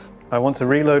heading off? I want to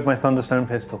reload my Thunderstone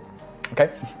pistol. Okay.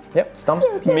 Yep, it's done.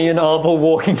 Me and Arvel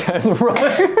walking down the road.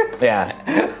 Yeah.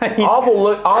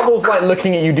 Arvel's like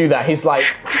looking at you do that. He's like,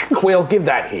 Quill, give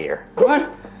that here. What?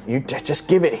 You just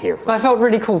give it here. I felt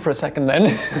really cool for a second then.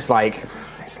 It's like,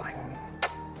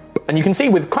 and you can see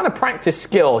with kind of practice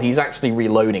skill, he's actually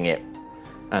reloading it.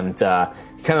 And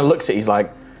he kind of looks at it, he's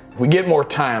like, if we get more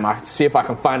time, I'll see if I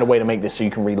can find a way to make this so you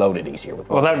can reload it easier.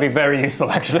 Well, that would be very useful,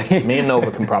 actually. Me and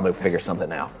Nova can probably figure something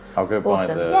out. I'll go by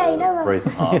Awesome. the Yay, Nova.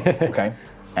 Brazen Heart Okay.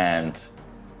 and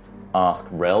ask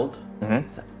Reld.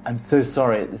 I'm so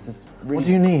sorry. This is really What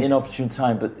do you need? inopportune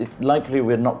time, but it's likely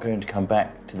we're not going to come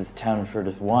back to this town for a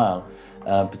little while.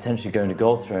 Potentially going to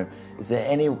Gold Throne. Is there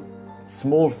any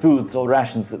small foods or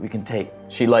rations that we can take?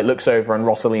 She looks over and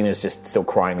Rosalina's just still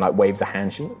crying, waves a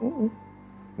hand. She's like,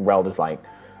 Reld is like,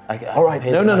 all right,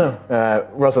 no.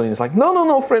 Rosalina's like,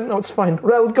 no, friend, no, it's fine.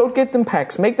 Reld, go get them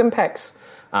packs, make them packs.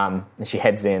 And she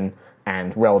heads in,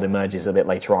 and Reld emerges a bit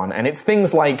later on. And it's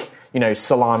things like,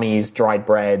 salamis, dried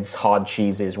breads, hard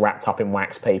cheeses wrapped up in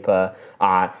wax paper.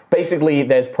 Basically,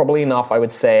 there's probably enough, I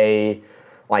would say,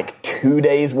 2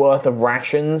 days worth of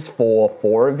rations for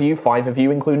 4 of you, 5 of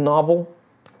you, including Narvel.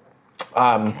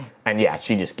 And yeah,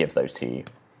 she just gives those to you.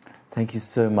 Thank you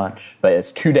so much. But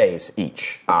it's 2 days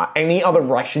each. Any other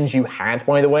rations you had,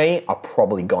 by the way, are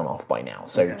probably gone off by now.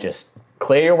 So just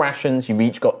clear your rations. You've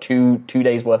each got 2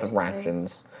 days worth of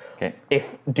rations. Okay.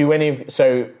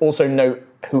 So also note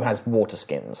who has water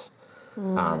skins. I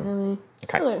don't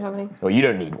Still don't have any. Well, you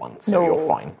don't need one, so you're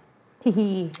fine.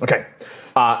 Okay.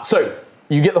 So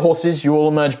you get the horses. You all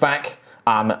emerge back.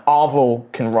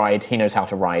 Arvel can ride. He knows how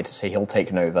to ride, so he'll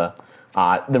take Nova.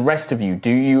 The rest of you,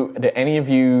 do any of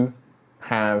you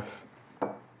have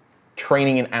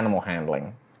training in animal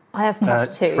handling? I have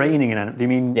 +2. Training in animal. Do you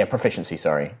mean? Yeah, proficiency.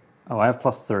 Sorry. Oh, I have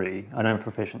 +3. I don't have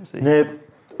proficiency. Nope.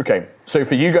 Okay, so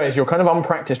for you guys, you're kind of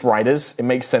unpracticed riders. It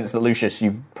makes sense that Lucius,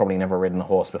 you've probably never ridden a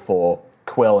horse before.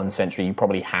 Quill and Sentry, you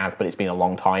probably have, but it's been a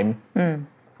long time.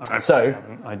 So,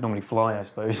 I normally fly, I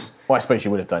suppose. well, I suppose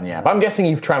you would have done, yeah. But I'm guessing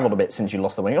you've travelled a bit since you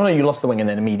lost the wing. Oh no, you lost the wing and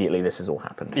then immediately this has all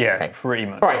happened. Yeah, okay. pretty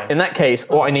much. All right, in that case,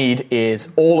 what I need is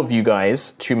all of you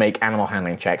guys to make animal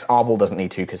handling checks. Arvel doesn't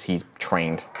need to because he's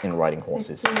trained in riding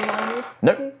horses.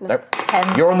 Nope.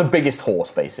 10. You're on the biggest horse,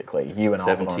 basically. You and Arvel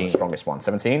are on 17. the strongest one.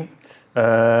 17?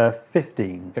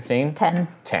 15. 15? 10.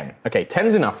 10. Okay,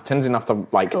 10's enough. 10's enough to,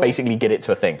 basically get it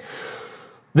to a thing.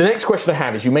 The next question I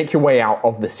have is you make your way out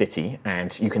of the city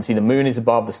and you can see the moon is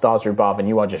above, the stars are above, and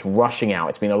you are just rushing out.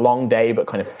 It's been a long day, but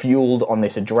kind of fueled on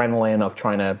this adrenaline of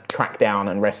trying to track down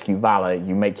and rescue Valor.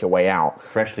 You make your way out.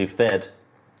 Freshly fed.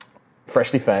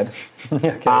 Freshly fed.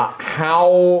 Okay.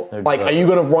 How, are you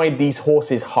going to ride these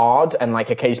horses hard and,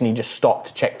 occasionally just stop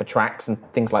to check for tracks and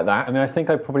things like that? I mean, I think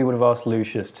I probably would have asked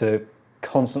Lucius to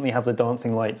constantly have the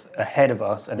dancing lights ahead of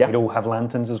us, and we'd all have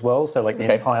lanterns as well, so the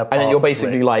entire park. And then you'll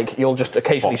basically, you'll just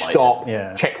occasionally stop,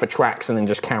 check for tracks, and then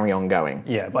just carry on going.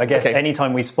 Yeah, but I guess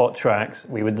anytime we spot tracks,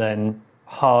 we would then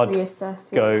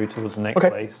Reassess, go towards the next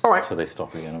place. All right. So they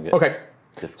stop again. Okay.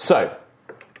 So,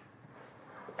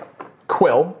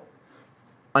 Quill,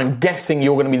 I'm guessing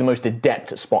you're going to be the most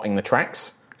adept at spotting the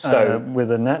tracks. So with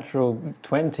a natural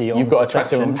 20 on you've got perception. a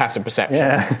passive and passive perception.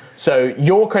 Yeah. So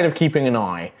you're kind of keeping an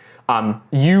eye.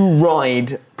 You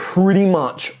ride pretty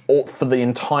much for the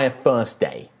entire first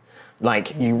day.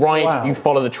 Like, you ride, you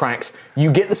follow the tracks.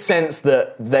 You get the sense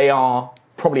that they are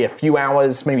probably a few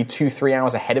hours, maybe 2-3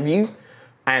 hours ahead of you,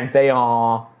 and they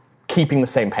are keeping the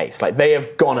same pace. Like, they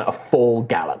have gone at a full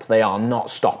gallop. They are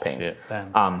not stopping. Shit,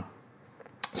 damn.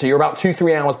 So you're about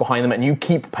 2-3 hours behind them, and you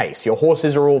keep pace. Your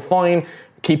horses are all fine.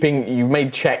 You've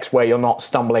made checks where you're not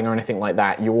stumbling or anything like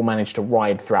that. You all manage to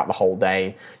ride throughout the whole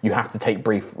day. You have to take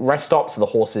brief rest stops so the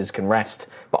horses can rest,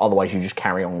 but otherwise you just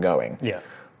carry on going. Yeah.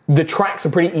 The tracks are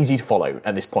pretty easy to follow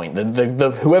at this point.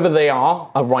 Whoever they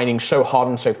are riding so hard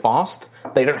and so fast,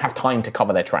 they don't have time to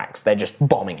cover their tracks. They're just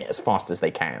bombing it as fast as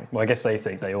they can. Well, I guess they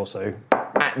think they also...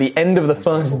 At the end of the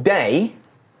first day,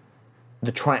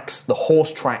 the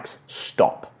horse tracks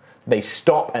stop. They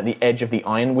stop at the edge of the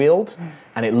Iron Weald,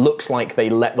 and it looks like they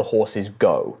let the horses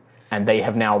go, and they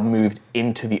have now moved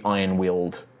into the Iron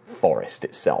Weald forest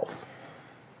itself.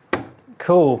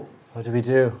 Cool. What do we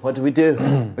do? What do we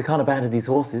do? We can't abandon these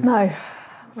horses. No.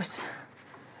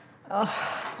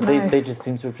 They just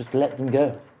seem to have just let them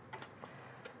go.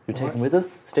 You take them with us?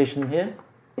 Station them here?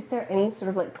 Is there any sort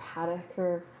of like paddock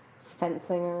or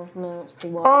fencing or no? It's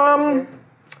pretty well. Here.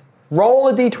 Roll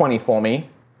a d20 for me.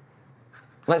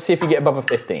 Let's see if you get above a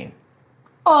 15.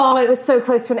 Oh, it was so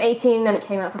close to an 18 and it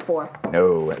came out as a 4.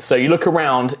 No. So you look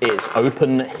around, it's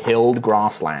open, hilled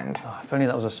grassland. Oh, if only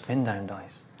that was a spin down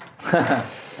dice.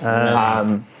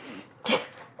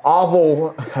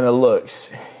 Arvel kind of looks.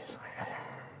 He's like,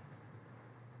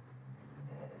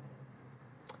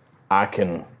 I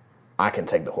can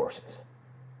take the horses.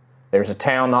 There's a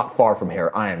town not far from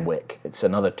here, Ironwick. It's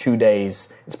another 2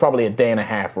 days. It's probably a day and a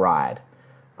half ride.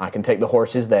 I can take the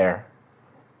horses there.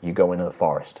 You go into the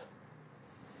forest.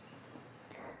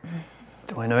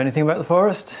 Do I know anything about the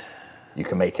forest? You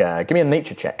can give me a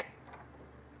nature check.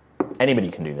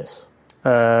 Anybody can do this.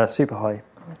 Super high.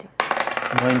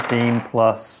 19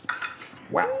 plus...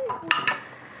 Wow.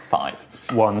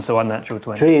 1, so unnatural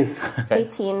 20. Trees. Okay.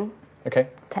 18. Okay.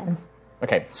 10.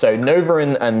 Okay, so Nova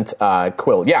and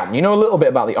Quill. Yeah, you know a little bit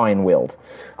about the Iron Weald.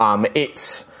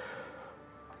 It's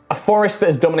a forest that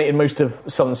has dominated most of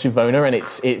southern Suvona, and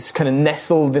it's kind of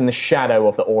nestled in the shadow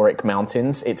of the Auric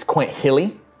Mountains. It's quite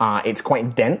hilly, it's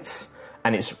quite dense,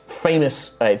 and it's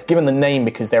famous. It's given the name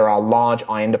because there are large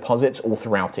iron deposits all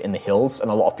throughout it in the hills, and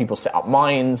a lot of people set up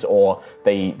mines or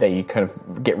they kind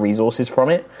of get resources from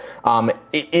it.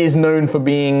 It is known for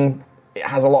it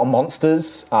has a lot of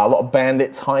monsters, a lot of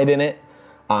bandits hide in it.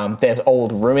 There's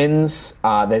old ruins.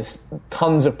 There's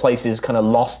tons of places kind of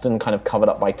lost and kind of covered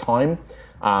up by time.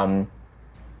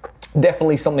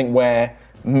 Definitely something where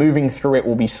moving through it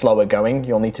will be slower going.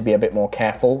 You'll need to be a bit more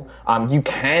careful. You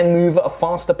can move at a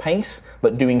faster pace,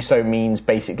 but doing so means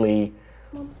basically...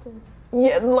 Monsters.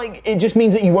 Yeah, like, it just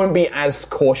means that you won't be as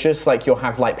cautious. Like, you'll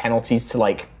have, like, penalties to,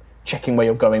 like, checking where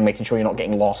you're going, making sure you're not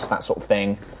getting lost, that sort of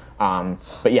thing.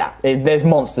 But yeah, there's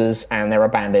monsters, and there are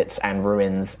bandits, and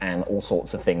ruins, and all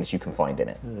sorts of things you can find in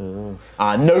it.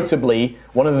 Notably,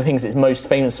 one of the things it's most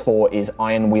famous for is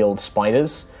iron-wheeled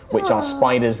spiders, which are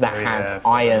spiders that have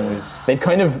iron. They've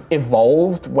kind of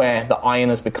evolved where the iron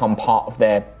has become part of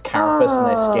their carapace and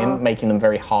their skin, making them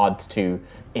very hard to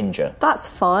injure. That's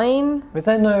fine. Was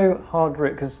there no hard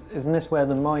route? Because isn't this where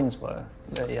the mines were?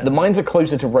 Yeah. The mines are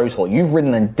closer to Rose Hall. You've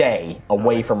ridden a day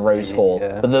away from Rose Hall,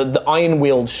 but the Iron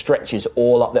Weald stretches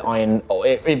all up the Iron...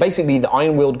 basically, the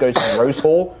Iron Weald goes from Rose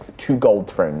Hall to Gold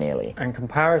Throne, nearly. And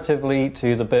comparatively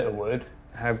to the Bitterwood,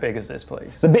 how big is this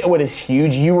place? The Bitterwood is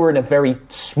huge. You were in a very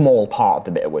small part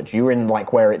of the Bitterwood. You were in,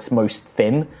 like, where it's most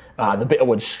thin. The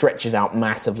Bitterwood stretches out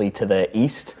massively to the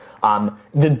east.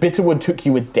 The Bitterwood took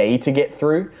you a day to get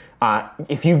through.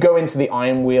 If you go into the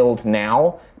Iron Weald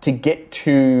now, to get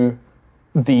to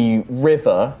the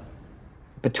river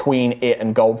between it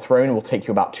and Gold Throne will take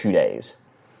you about 2 days.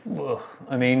 Ugh,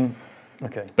 I mean,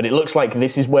 okay. But it looks like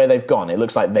this is where they've gone. It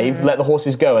looks like they've let the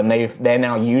horses go, and they're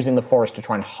now using the forest to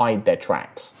try and hide their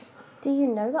tracks. Do you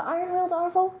know the Iron-Wheeled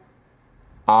Arvel?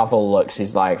 Arvel looks,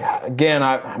 he's like, again,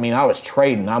 I was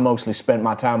trading. I mostly spent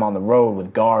my time on the road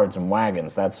with guards and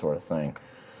wagons, that sort of thing.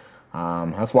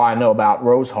 That's why I know about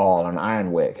Rose Hall and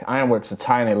Ironwick. Ironwick's a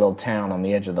tiny little town on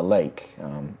the edge of the lake.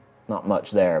 Not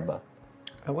much there, but...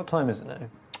 What time is it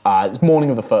now? It's morning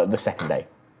of the second day.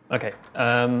 Okay.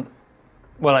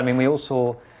 Well, I mean, we all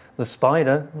saw the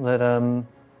spider that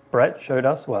Brett showed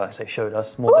us. Well, I say showed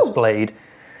us, more displayed.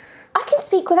 I can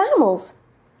speak with animals.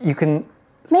 You can...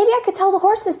 Maybe I could tell the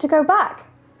horses to go back.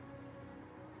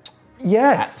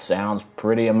 Yes. That sounds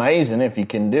pretty amazing if you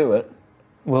can do it.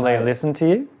 Will they listen to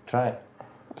you? Try it.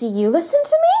 Do you listen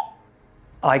to me?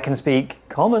 I can speak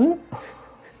common.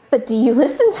 But do you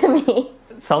listen to me?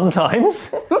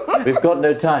 Sometimes. We've got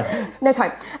no time. No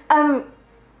time.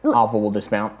 Arthur will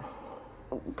dismount.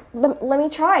 Let me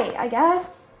try, I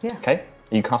guess. Yeah. Okay.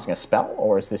 Are you casting a spell,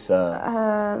 or is this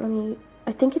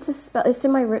I think it's a spell. It's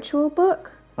in my ritual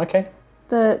book. Okay.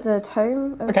 The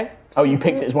tome. Okay. Oh, you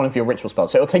picked it as one of your ritual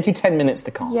spells, so it'll take you 10 minutes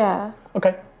to cast. Yeah.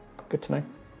 Okay. Good to know.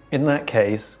 In that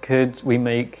case, could we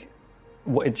make...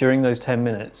 during those 10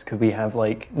 minutes, could we have,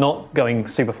 not going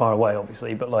super far away,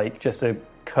 obviously, but, just a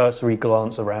cursory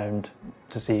glance around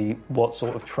to see what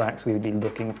sort of tracks we would be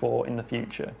looking for in the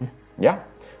future? Yeah.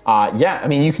 I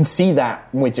mean, you can see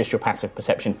that with just your passive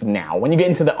perception for now. When you get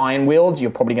into the Iron Wields, you're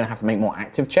probably going to have to make more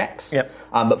active checks. Yep.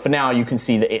 But for now, you can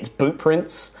see that it's boot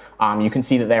prints. You can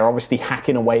see that they're obviously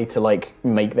hacking away to,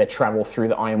 make their travel through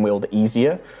the Iron Wield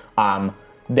easier.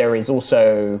 There is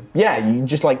also, you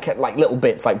just little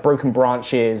bits, like broken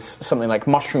branches, something like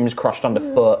mushrooms crushed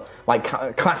underfoot,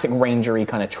 classic rangery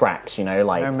kind of tracks,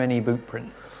 How many boot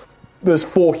prints? There's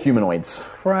 4 humanoids.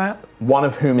 Crap. One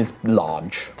of whom is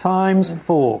large. Times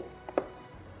 4.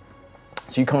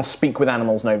 So you can't speak with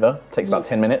animals, Nova. Takes about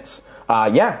 10 minutes.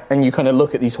 And you kind of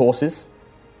look at these horses.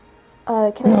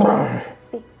 Can I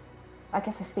speak? I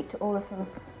guess I speak to all of them.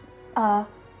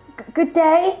 Good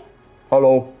day.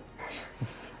 Hello.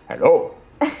 Hello.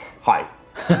 Hi.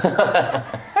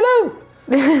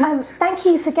 Hello. Thank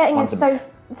you for getting us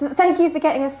Thank you for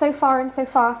getting us so far and so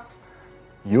fast.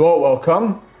 You are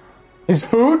welcome. Is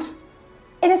food?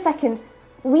 In a second.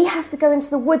 We have to go into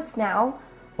the woods now.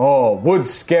 Oh, wood's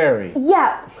scary.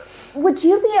 Yeah. Would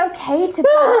you be okay to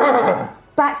go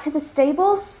back to the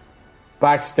stables?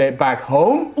 Back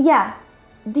home? Yeah.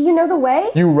 Do you know the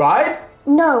way? You ride?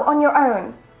 No, on your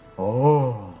own.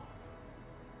 Oh.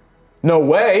 No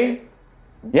way.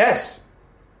 Yes.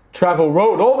 Travel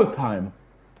road all the time.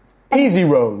 Easy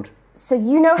road. So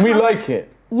you know how... We like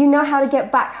it. You know how to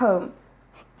get back home?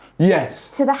 Yes.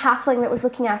 To the halfling that was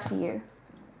looking after you?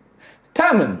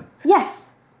 Tammin. Yes.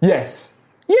 Yes.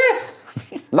 Yes.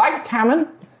 Like Tammin.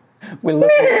 We're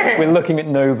looking at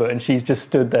Nova, and she's just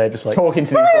stood there, just talking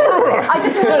to these horses. I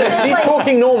just she's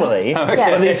talking normally, Okay.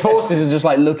 but these horses are just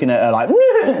looking at her like.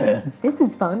 This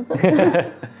is fun.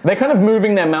 They're kind of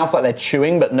moving their mouths like they're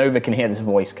chewing, but Nova can hear this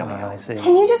voice coming out. I see.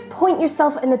 Can you just point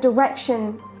yourself in the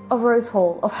direction of Rose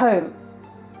Hall, of home?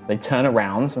 They turn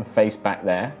around and face back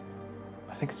there,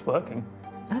 I think it's working.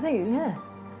 I think, yeah.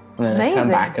 and then they turn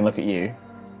amazing. back and look at you.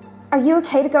 Are you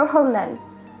okay to go home then?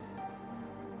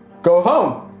 Go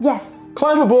home. Yes.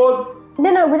 Climb aboard.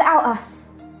 No, without us.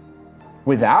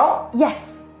 Without?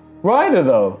 Yes. Rider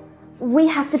though. We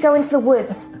have to go into the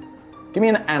woods. Give me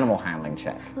an animal handling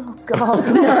check. Oh God,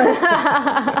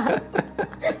 no.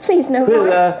 Please, no.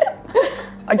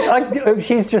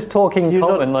 She's just talking You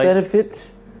common, not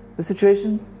benefit the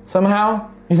situation? Somehow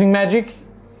using magic.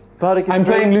 I'm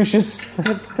playing Lucius.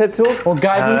 Pet talk? Or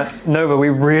guidance. Nova, we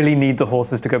really need the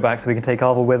horses to go back so we can take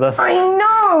Arthur with us. I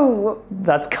know.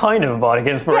 That's kind of a bardic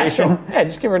inspiration. Yeah,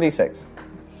 just give her a d6.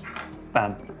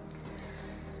 Bam.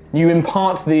 You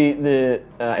impart the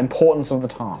importance of the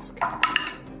task.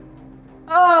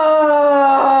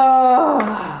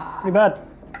 Oh. Pretty bad.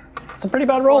 It's a pretty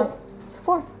bad roll. It's a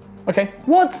 4. Okay.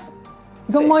 What?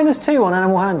 You got -2 on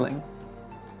animal handling.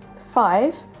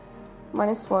 5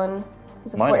 minus 1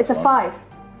 is a 4. Minus It's a 1. 5.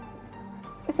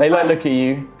 It's a They 5. look at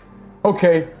you.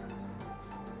 Okay.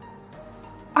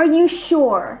 Are you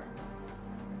sure?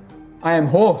 I am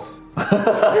horse.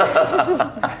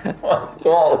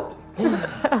 God.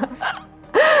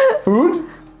 Food?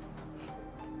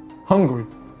 Hungry.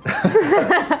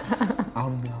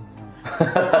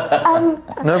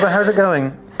 Nova, how's it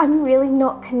going? I'm really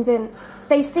not convinced.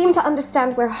 They seem to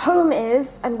understand where home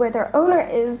is and where their owner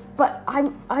is, but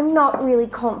I'm not really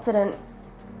confident.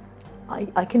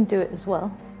 I can do it as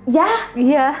well. Yeah?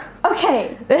 Yeah.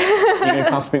 Okay. You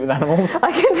can't speak with animals.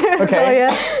 I can do it Okay. as well,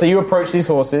 yeah. So you approach these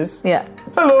horses. Yeah.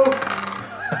 Hello.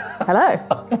 Hello.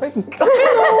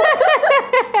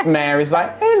 Mare is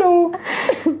like, hello.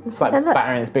 It's like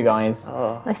battering its big eyes.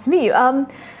 Nice to meet you.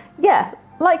 Yeah,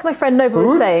 like my friend Nova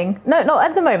was saying. No, not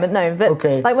at the moment, no. But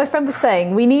Okay. like my friend was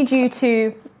saying, we need you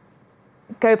to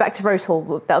go back to Rose Hall.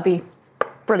 That would be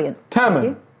brilliant.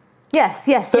 Tammin, Yes,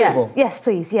 Stable. yes,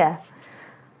 please, yeah.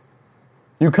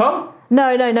 you come?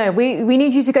 No. We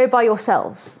need you to go by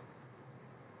yourselves.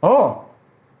 Oh.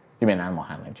 Give me an animal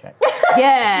handling check.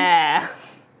 Yeah.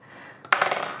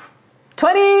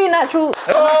 20 natural.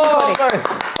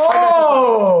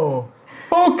 Oh.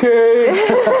 Okay.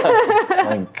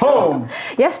 Home.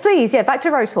 Yes, please. Yeah, back to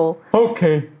Rose Hall.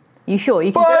 Okay. You sure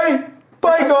you can? Bye.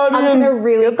 Bye, Guardian. I'm gonna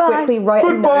really Goodbye. quickly write a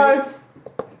Goodbye. note.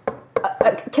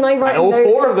 Can I write And all a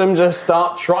note? 4 of them just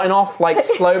start trotting off like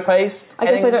slow paced, I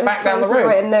guess I don't back have down time the to road.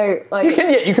 write a note. Like,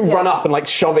 You can run up and like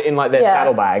shove it in like their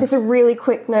saddlebags. Just a really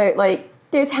quick note, like,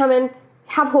 dear Tammin,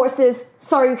 have horses.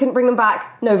 Sorry we couldn't bring them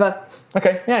back. Nova.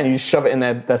 Okay, yeah, and you just shove it in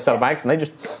their saddlebags and they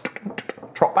just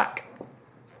trot back.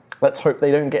 Let's hope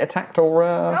they don't get attacked or.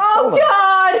 Oh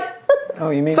God! Oh,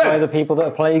 you mean So- by the people that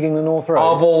are plaguing the North Road?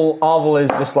 Arvel is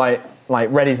just like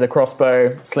readies the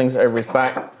crossbow, slings it over his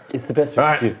back. It's the best we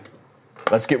Alright. can do.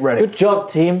 Let's get ready. Good job,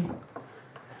 team.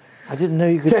 I didn't know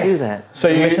you could do that. So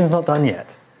The you, mission's not done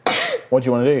yet. what do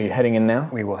you want to do? You heading in now?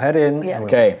 We will head in. Yeah. And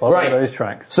Okay, we'll follow right. those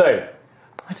tracks. So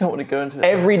I don't want to go into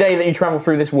every day that you travel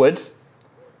through this wood,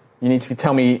 you need to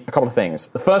tell me a couple of things.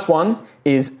 The first one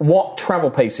is what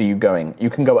travel pace are you going? You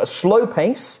can go at a slow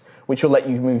pace, which will let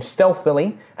you move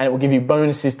stealthily, and it will give you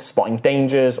bonuses to spotting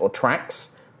dangers or tracks.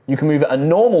 You can move at a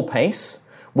normal pace,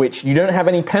 which you don't have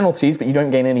any penalties, but you don't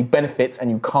gain any benefits,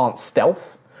 and you can't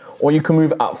stealth. Or you can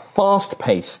move at fast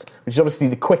paced, which is obviously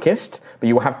the quickest, but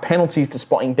you will have penalties to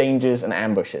spotting dangers and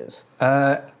ambushes.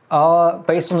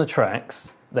 Based on the tracks,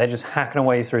 they're just hacking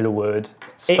away through the wood,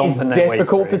 It is stomping their way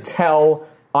difficult to through. tell.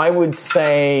 I would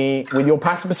say, with your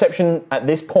passive perception at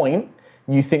this point,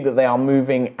 you think that they are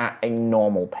moving at a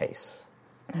normal pace.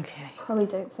 Okay. Probably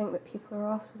don't think that people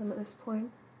are after them at this point.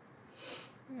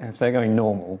 If they're going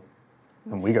normal,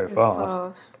 and we go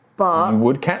fast. But You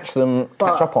would catch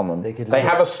up on them. They could They leave-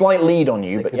 have a slight lead on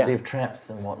you, They but could yeah. leave traps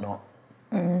and whatnot.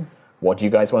 What do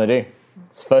you guys want to do?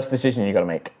 It's the first decision you got to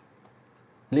make.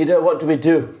 Leader, what do we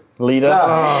do? Leader,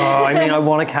 Oh, I mean, I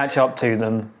want to catch up to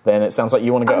them. then it sounds like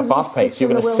you want to go at I'm a fast pace. useless You're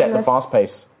in going to the set the wilderness. fast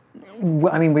pace.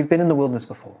 I mean, we've been in the wilderness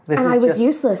before. This and is I was just-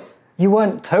 useless. You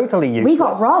weren't totally useless. We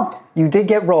got robbed. You did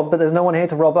get robbed, but there's no one here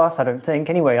to rob us, I don't think.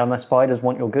 Anyway, unless spiders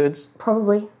want your goods.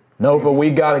 Probably. Nova, we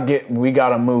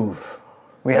gotta move.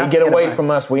 We They have to get away back.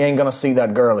 from us, we ain't gonna see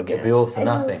that girl again. It'll be all for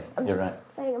nothing. I'm You're just right.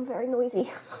 saying I'm very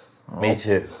noisy. Me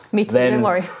too. Me too, Then- don't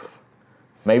worry.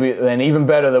 Maybe then even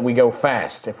better that we go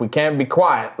fast. If we can't be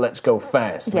quiet, let's go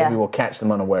fast. Yeah. Maybe we'll catch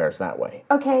them unawares that way.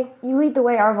 Okay, you lead the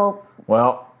way, Arvel.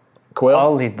 Well, Quill,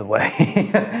 I'll lead the way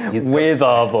with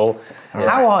Arvel.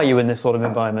 How are you in this sort of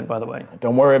environment, by the way?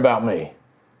 don't worry about me.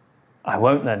 I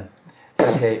won't then.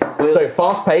 Okay, Quill. So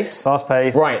fast pace. Fast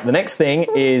pace. Right, the next thing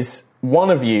is one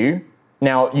of you.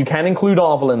 Now, you can include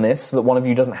Arvel in this so that one of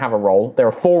you doesn't have a role. There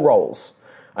are 4 roles.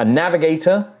 A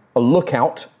navigator, a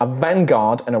lookout, a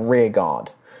vanguard, and a rear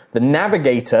guard. The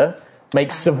navigator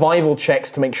makes survival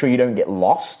checks to make sure you don't get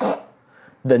lost.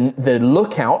 The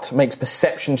lookout makes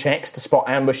perception checks to spot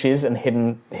ambushes and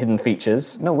hidden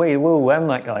features. No, wait, whoa, I'm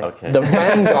that guy. Okay. The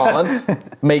vanguard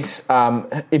makes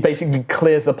it basically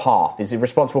clears the path. Is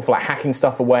responsible for like hacking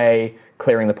stuff away,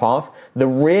 clearing the path. The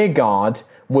rear guard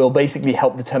will basically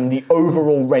help determine the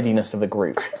overall readiness of the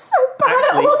group. I'm so bad at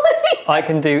Actually, all of these. I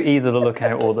can do either the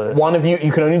lookout or the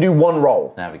You can only do one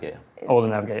role. Navigator.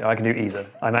 navigator. I can do either.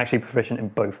 I'm actually proficient in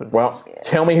both of them. Well,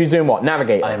 tell me who's doing what.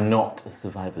 Navigator. I am not a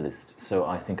survivalist, so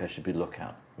I think I should be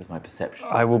lookout with my perception.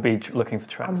 I will be looking for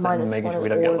traps I'm then and minus making one sure we as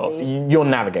don't get all of lost. these. You're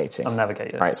navigating. I'm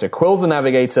navigator. All right, so Quill's the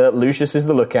navigator, Lucius is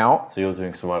the lookout. So you're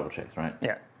doing survival checks, right?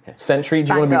 Yeah. Sentry,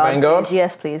 do you want to be vanguard? Please.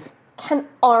 Yes, please. Can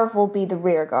Arvel be the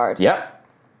rear guard? Yep.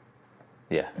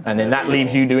 Yeah. And then that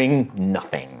leaves you doing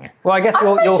nothing. Well, I guess I'm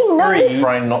you're making free. notes.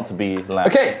 Trying not to be loud.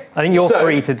 Okay. I think you're so,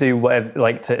 free to do whatever,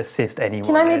 like to assist anyone.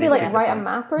 Can I maybe like anything. write a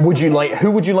map or Who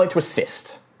something? would you like to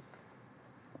assist?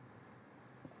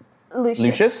 Lucius.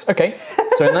 Lucius? Okay.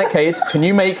 So in that case, can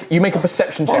you make a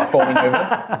perception check for me,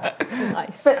 Nova?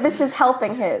 Nice. But this is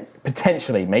helping his.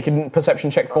 Potentially. Make a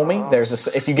perception check for me.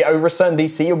 If you get over a certain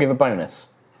DC, you'll give a bonus.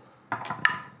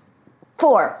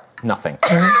 4. Nothing.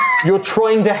 You're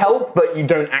trying to help, but you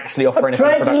don't actually offer anything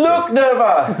Trying to productive. look,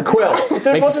 Nova! Quill, make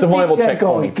a want to survival think check you're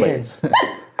for me, going please.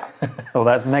 Oh,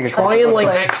 that's mega. Try and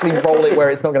actually roll it where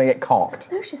it's not going to get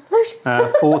cocked. Lucius.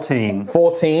 14.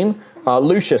 14.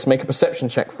 Lucius, make a perception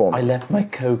check for me. I left my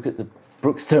coat at the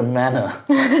Brookstone Manor.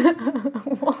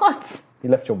 What? You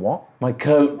left your what? My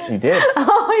coat. You did.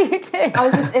 Oh, you did. I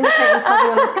was just imitating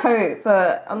tugging on his coat,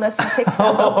 but unless you picked it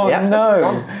up. Oh Yep,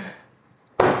 no! it's gone.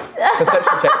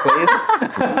 Perception check, please.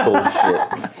 Bullshit.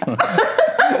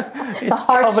 The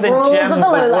harsh Covered in rules gems of the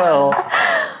as lowlands.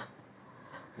 well.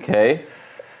 Okay.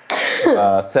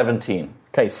 17.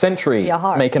 Okay, Sentry, Yeah,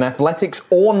 hard. make an athletics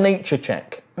or nature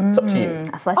check. It's up to you.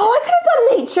 Athletic. Oh, I could have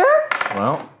done nature.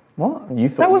 Well, What? you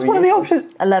thought That was you were one of the useless.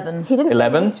 options. 11. He didn't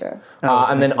 11. say nature.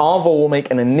 And then Arvel will make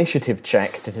an initiative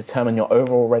check to determine your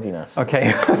overall readiness.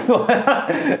 Okay.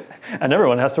 And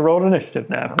everyone has to roll initiative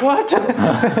now. What?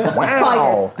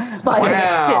 Wow. Spiders.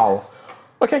 Wow.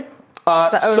 Okay.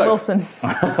 Is that Owen Wilson?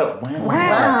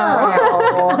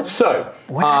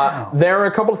 There are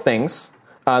a couple of things.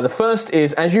 The first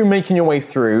is, as you're making your way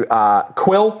through,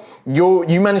 Quill,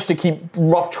 you managed to keep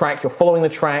rough track. You're following the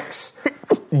tracks.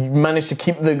 You managed to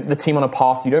keep the team on a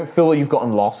path. You don't feel that you've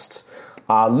gotten lost.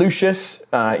 Lucius,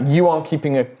 you are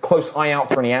keeping a close eye out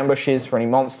for any ambushes, for any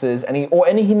monsters, any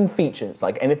hidden features,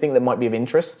 like anything that might be of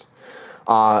interest.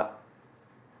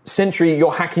 Sentry,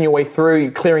 you're hacking your way through,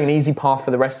 you're clearing an easy path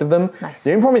for the rest of them. Nice.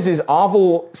 The only problem is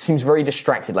Arvel seems very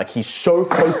distracted, like he's so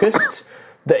focused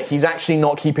that he's actually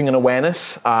not keeping an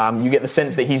awareness. You get the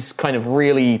sense that he's kind of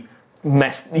really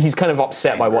he's kind of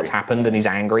upset by what's happened and he's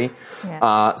angry.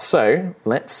 Yeah. So,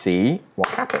 let's see what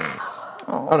happens.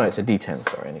 Oh no, it's a D10,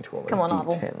 sorry, I need to roll Come on, a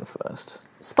Arvel. D10 first.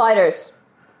 Spiders.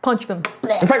 Punch them.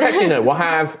 In fact, actually, no, we'll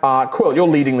have Quill, you're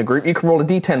leading the group. You can roll a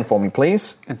D10 for me,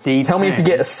 please. A D10. Tell me if you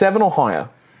get a 7 or higher.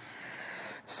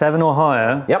 7 or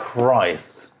higher. Yep.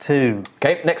 Christ. 2.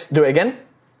 Okay, next, do it again.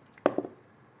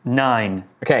 9.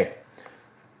 Okay.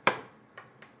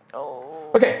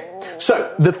 Okay,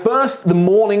 so the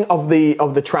morning of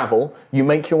the travel, you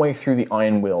make your way through the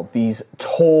Iron Wheel. These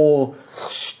tall,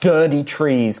 sturdy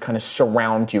trees kind of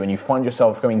surround you, and you find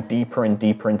yourself going deeper and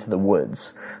deeper into the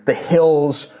woods. The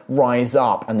hills rise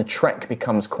up, and the trek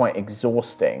becomes quite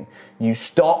exhausting. You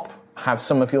stop, have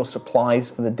some of your supplies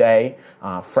for the day,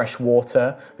 fresh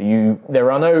water.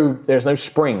 There's no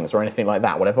springs or anything like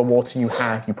that. Whatever water you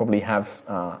have, you probably have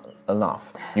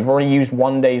enough. You've already used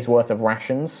 1 day's worth of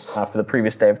rations for the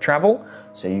previous day of travel,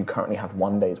 so you currently have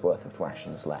 1 day's worth of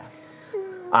rations left.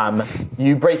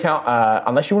 You break out,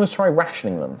 unless you want to try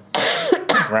rationing them.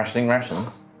 Rationing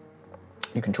rations?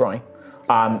 You can try.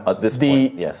 At this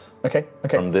point, yes. Okay.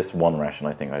 From this one ration,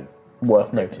 I think I'd...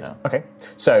 Worth noting. Okay.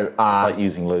 So... it's like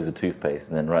using loads of toothpaste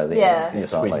and then right at the end... You're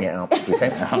squeezing it out. Okay.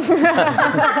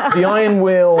 The Iron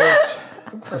Wheel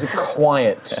is a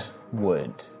quiet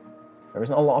wood. There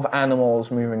isn't a lot of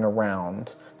animals moving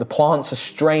around. The plants are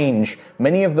strange.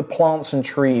 Many of the plants and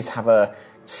trees have a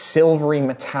silvery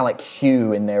metallic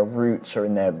hue in their roots or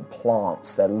in their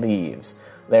plants, their leaves.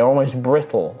 They're almost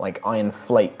brittle, like iron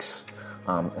flakes,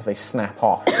 as they snap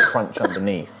off and crunch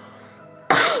underneath.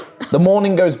 The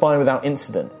morning goes by without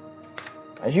incident.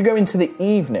 As you go into the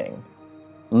evening,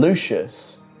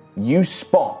 Lucius, you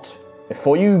spot,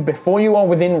 before you are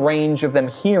within range of them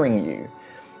hearing you,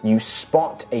 you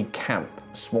spot a camp,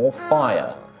 a small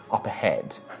fire up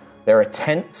ahead. There are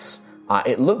tents.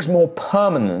 It looks more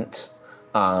permanent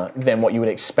than what you would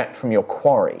expect from your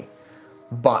quarry.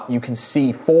 But you can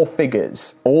see 4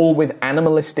 figures, all with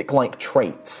animalistic-like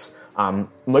traits.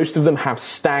 Most of them have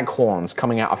stag horns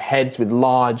coming out of heads with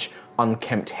large,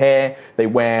 unkempt hair. They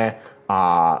wear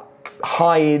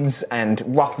hides and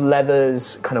rough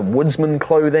leathers, kind of woodsman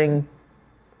clothing.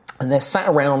 And they're sat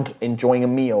around enjoying a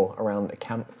meal around a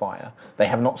campfire. They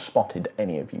have not spotted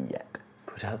any of you yet.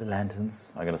 Put out the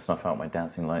lanterns. I'm going to snuff out my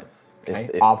dancing lights. Okay.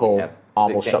 Arvel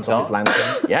shuts off his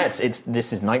lantern. Yeah,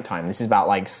 this is nighttime. This is about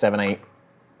like 7, 8,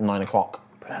 9 o'clock.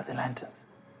 Put out the lanterns.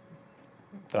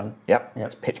 Done. Yep.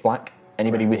 It's pitch black.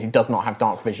 Anybody who does not have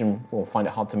dark vision will find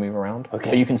it hard to move around.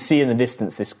 Okay. But you can see in the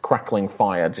distance this crackling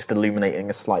fire just illuminating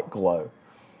a slight glow.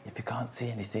 If you can't see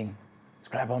anything,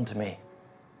 just grab onto me.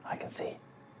 I can see.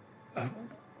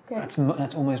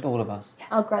 That's almost all of us.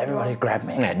 I'll grab Everybody grab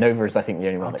me. Yeah, Nova is, I think, the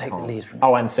only one I'll that take can't. the lead from you.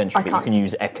 Oh, and Sentry, I but you can't. can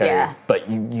use Echo. Yeah. But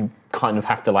you kind of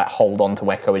have to like hold on to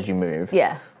Echo as you move.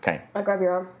 Yeah. Okay. I'll grab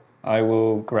your arm. I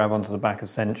will grab onto the back of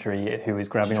Sentry, who is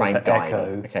grabbing Try onto and guide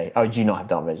Echo. it. Okay. Oh, do you not have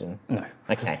dark vision? No.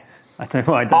 Okay. I don't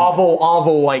know what I don't.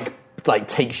 Arvel like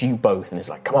takes you both and is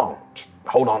like, come on,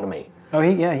 hold on to me. Oh,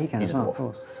 he can. He's a Oh, dwarf. of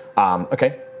course.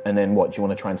 Okay. And then what? Do you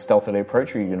want to try and stealthily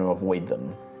approach, or are you going to avoid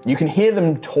them? You can hear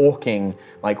them talking,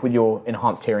 like with your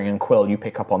enhanced hearing and Quill, you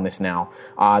pick up on this now.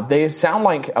 They sound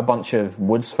like a bunch of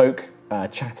woods folk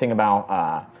chatting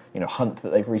about hunt that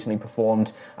they've recently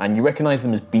performed, and you recognize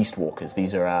them as beast walkers.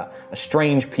 These are a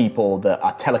strange people that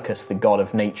Telecus, the god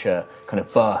of nature, kind of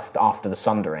birthed after the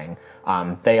Sundering.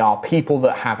 They are people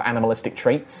that have animalistic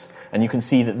traits, and you can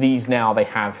see that these now, they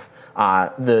have...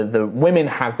 the women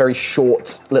have very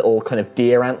short little kind of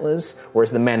deer antlers,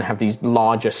 whereas the men have these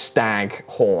larger stag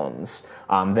horns.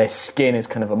 Their skin is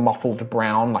kind of a mottled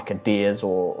brown, like a deer's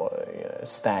or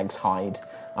stag's hide.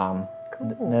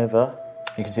 Nova,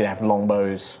 You can see they have long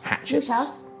bows, hatchets.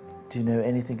 do you know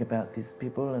anything about these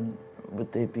people, and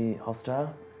would they be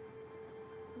hostile?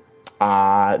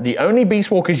 The only beast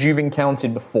walkers you've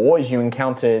encountered before is you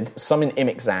encountered some in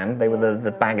Imixan. They were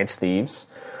the baggage thieves.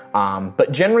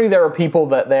 But generally there are people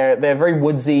that they're very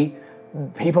woodsy.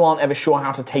 people aren't ever sure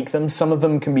how to take them. Some of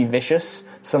them can be vicious.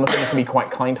 Some of them can be quite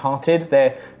kind-hearted.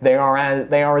 They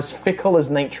are as fickle as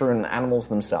nature and animals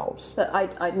themselves. But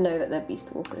I know that they're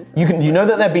beast walkers. You know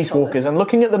that they're beast walkers, and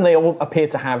looking at them, they all appear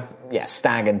to have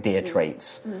stag and deer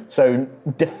traits. So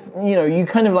you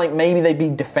kind of like maybe they'd be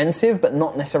defensive, but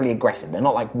not necessarily aggressive. They're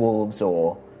not like wolves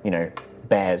or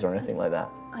bears or anything like that.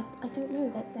 I don't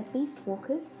know. They're beast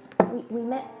walkers. We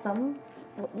met some.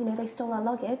 They stole our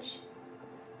luggage.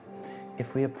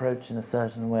 If we approach in a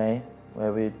certain way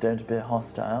where we don't appear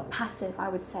hostile. Passive, I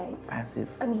would say.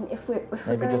 Passive. I mean, if we're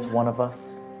maybe going... just one of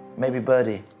us. Maybe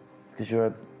Birdie, because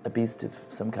you're a beast of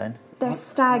some kind. They're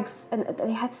stags, and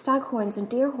they have stag horns and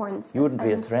deer horns. You wouldn't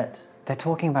be a threat. They're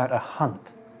talking about a hunt.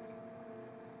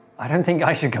 I don't think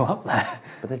I should go up there.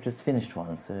 But they've just finished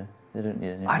one, so they don't need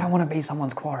anything. I don't want to be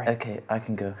someone's quarry. Okay, I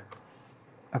can go.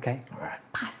 Okay. All right.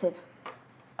 Passive.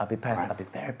 I'll be passive. Right. I'll be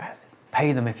very passive.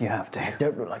 Pay them if you have to. I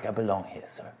don't look like I belong here,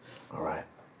 sir. All right.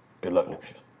 Good luck,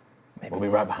 Lucius. Maybe we'll be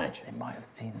right behind you. They might have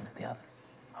seen the others.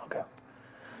 I'll go.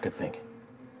 Good thinking.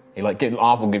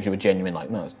 Arvel gives you a genuine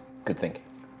no, it's good thinking.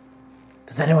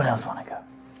 Does anyone else want to go?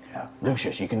 No.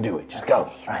 Lucius, you can do it. Just go.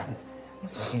 Right.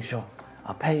 Just making sure.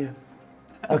 I'll pay you.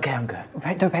 Okay, I'm going.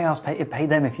 Don't pay us. Pay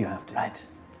them if you have to. Right.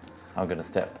 I'm going to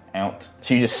step out.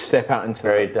 So you just step out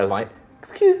into the light.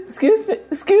 Excuse me.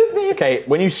 Okay,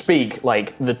 when you speak,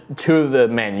 the two of the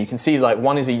men, you can see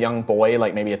one is a young boy,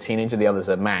 maybe a teenager, the other's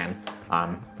a man.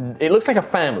 It looks like a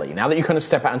family. Now that you kind of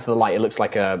step out into the light, it looks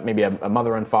like maybe a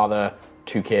mother and father,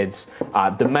 2 kids.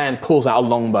 The man pulls out a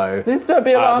longbow. Please don't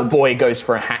be alarmed. The boy goes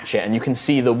for a hatchet, and you can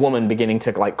see the woman beginning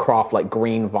to craft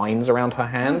green vines around her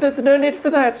hand. Oh, there's no need for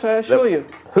that, I assure you.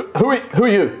 Who are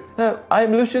you?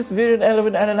 I'm Lucius Viren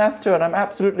Elwin Ananaster, and I'm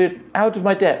absolutely out of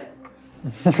my depth.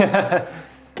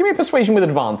 Give me a persuasion with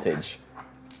advantage,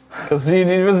 because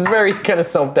it was very kind of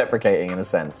self-deprecating in a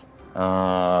sense.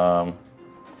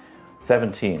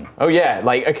 17. Oh yeah,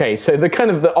 okay. So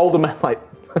the older man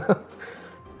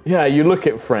yeah. You look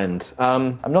at friend.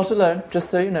 I'm not alone, just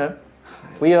so you know.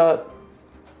 We are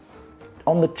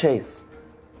on the chase.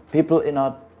 People in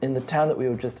the town that we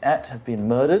were just at have been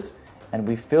murdered, and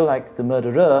we feel like the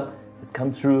murderer has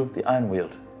come through the Iron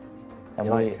Weald. And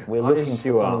we're looking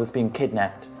for someone that's been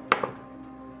kidnapped.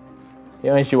 He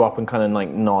eyes you up and kind of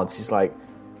nods. He's like,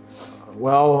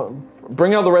 "Well,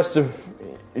 bring out the rest of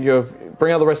your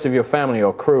family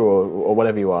or crew or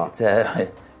whatever you are."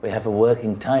 We have a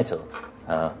working title,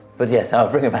 but yes, I'll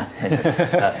bring about it.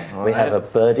 We have a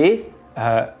Birdie.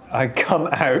 I come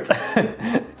out.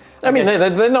 I mean,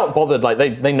 they're not bothered.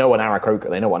 They know an Aarakocra.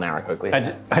 They know what an Aarakocra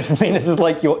is. I just mean this is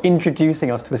like you're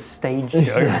introducing us to a stage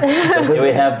show.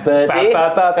 We have Birdie.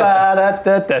 Next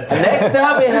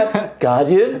up, we have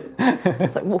Guardian.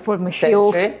 It's what for my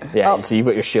shield? Yeah, so you've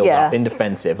got your shield up in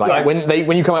defensive.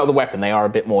 When you come out with a weapon, they are a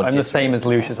bit more. I'm the same as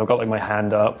Lucius. I've got my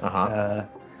hand up.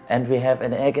 And we have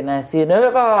an Aerois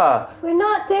Nova. We're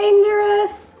not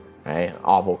dangerous. Right,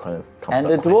 Arvel kind of comes and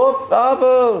up. And a dwarf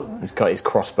Arvel. He's got his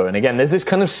crossbow, and again, there's this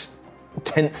kind of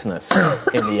tenseness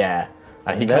in the air.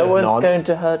 He no one's nods. going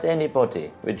to hurt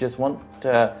anybody. We just want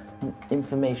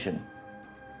information.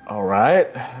 All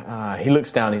right. He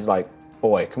looks down. He's like,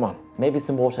 "Boy, come on. Maybe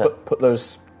some water. Put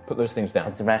those things down."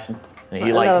 And some rations. And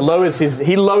he lowers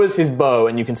his bow,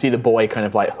 and you can see the boy kind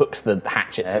of hooks the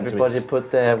hatchets into his Everybody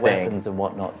put their weapons and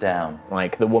whatnot down.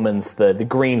 The woman's the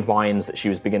green vines that she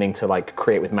was beginning to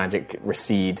create with magic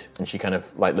recede, and she kind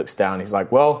of looks down. He's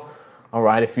like, "Well, all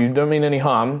right. If you don't mean any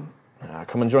harm,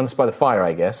 come and join us by the fire.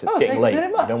 I guess it's getting late. You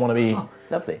don't want to be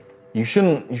lovely. You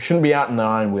shouldn't be out in the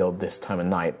Iron Weald this time of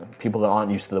night. People that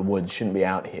aren't used to the woods shouldn't be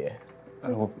out here."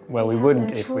 Well, we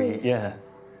wouldn't if we. Yeah.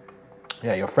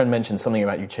 Yeah, your friend mentioned something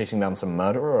about you chasing down some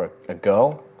murderer or a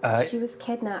girl. She was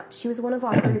kidnapped. She was one of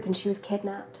our group, and she was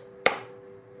kidnapped.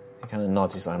 He kind of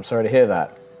nods. He's like, "I'm sorry to hear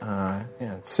that.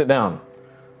 Sit down.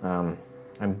 I'm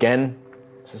Gen.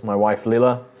 This is my wife,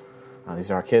 Lila.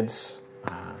 These are our kids.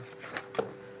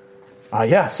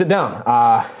 Sit down.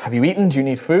 Have you eaten? Do you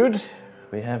need food?"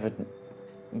 We haven't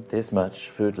this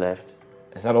much food left.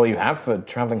 Is that all you have for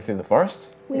traveling through the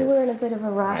forest? We were in a bit of a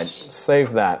rush. Right,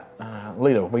 save that.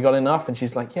 Lila, have we got enough? And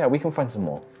she's like, "Yeah, we can find some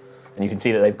more." And you can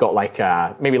see that they've got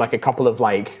maybe a couple of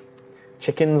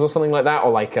chickens or something like that,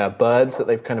 or like birds that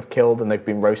they've kind of killed and they've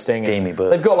been roasting. Gamey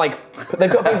birds. They've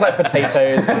got things like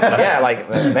potatoes. Yeah, like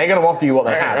they're going to offer you what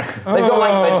they have. They've got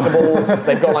like vegetables.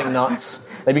 They've got like nuts.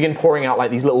 They begin pouring out like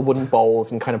these little wooden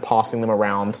bowls and kind of passing them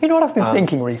around. You know what I've been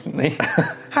thinking recently?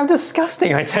 How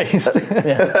disgusting I taste.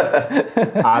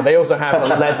 They also have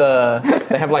a leather.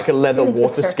 They have like a leather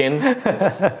water skin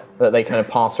that they kind of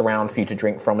pass around for you to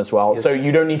drink from as well. Yes. So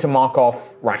you don't need to mark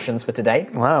off rations for today.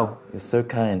 Wow. You're so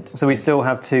kind. So we still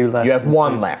have 2 left. You have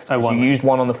 1 left. Oh, 'Cause one you left. used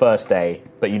 1 on the first day,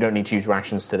 but you don't need to use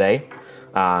rations today.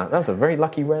 That's a very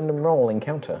lucky random roll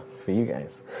encounter for you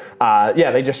guys.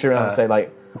 They just around and say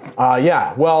like,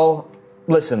 well,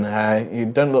 listen, you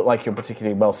don't look like you're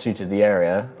particularly well suited to the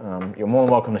area. You're more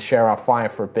than welcome to share our fire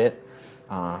for a bit.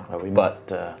 We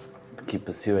must keep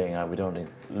pursuing. We don't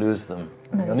lose them.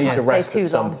 You'll need to stay rest too at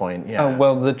some long. point. Yeah. Oh,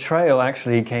 well, the trail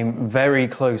actually came very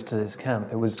close to this camp.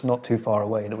 It was not too far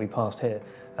away that we passed here.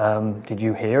 Did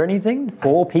you hear anything?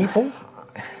 4 people?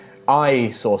 I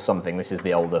saw something. This is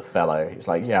the older fellow. He's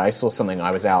like, I saw something.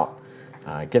 I was out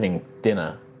getting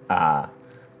dinner.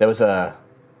 There was a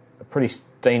pretty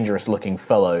dangerous-looking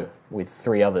fellow with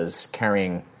 3 others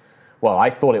carrying. Well, I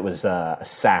thought it was a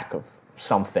sack of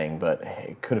something, but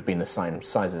it could have been the same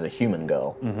size as a human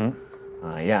girl. Mm-hmm.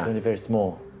 Yeah. It's only very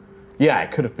small. Yeah, it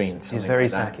could have been. He's very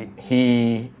like that.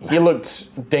 sacky. He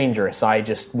looked dangerous. I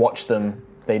just watched them.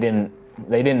 They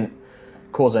didn't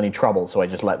cause any trouble, so I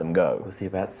just let them go. Was he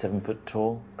about 7 foot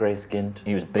tall, grey-skinned?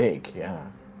 He was big. Yeah,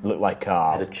 looked like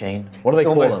Had a chain. what do they It's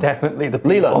call almost them? definitely the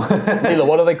people. Leela,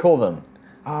 what do they call them?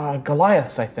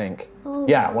 Goliaths, I think.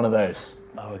 Yeah, one of those.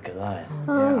 Oh, a Goliath.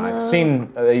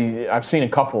 I've seen a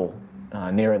couple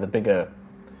near the bigger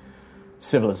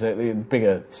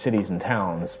bigger cities and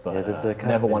towns, but there's a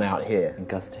never one out here. In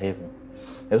Gusthaven.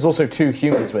 There was also 2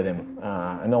 humans with him,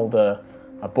 an older,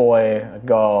 a boy, a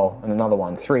girl, and another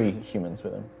one. 3 humans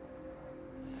with him.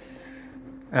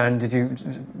 And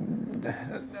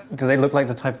do they look like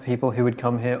the type of people who would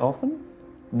come here often?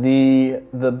 There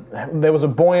was a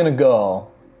boy and a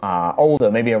girl, older,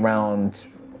 maybe around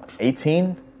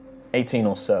 18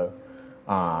 or so,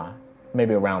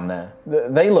 maybe around there.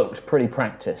 They looked pretty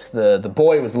practiced. The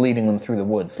boy was leading them through the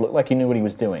woods, looked like he knew what he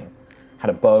was doing. Had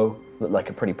a bow, looked like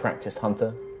a pretty practiced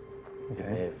hunter. Okay.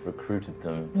 They've recruited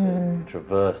them to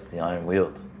traverse the Iron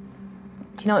Weald.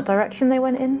 Do you know what direction they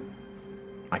went in?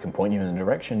 I can point you in the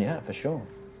direction, yeah, for sure.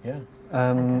 Yeah.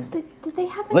 Did they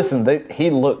have any... Listen, he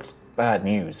looked bad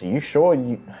news. Are you sure?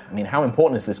 How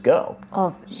important is this girl?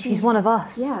 Oh, she's one of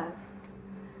us. Yeah.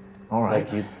 All right.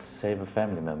 It's like you'd save a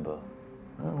family member.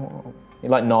 He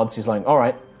nods. He's like, all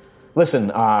right.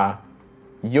 Listen,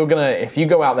 if you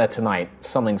go out there tonight,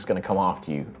 something's gonna come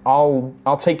after you.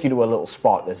 I'll take you to a little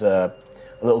spot. There's a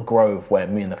little grove where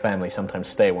me and the family sometimes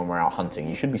stay when we're out hunting.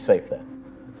 You should be safe there.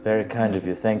 That's very kind of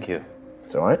you. Thank you.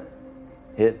 It's all right.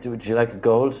 Here, would you like a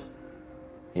gold?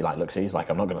 He looks at you. He's like,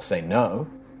 I'm not gonna say no.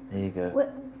 There you go.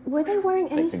 Were they wearing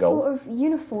any Takes a gold. sort of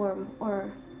uniform or...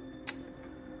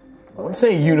 I wouldn't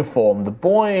say uniform. The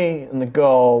boy and the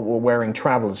girl were wearing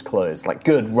traveler's clothes, like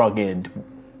good, rugged,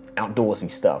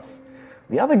 outdoorsy stuff.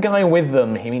 The other guy with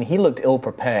them, he looked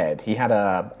ill-prepared. He had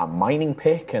a mining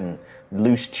pick and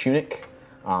loose tunic,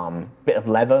 bit of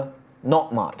leather,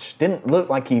 not much. Didn't look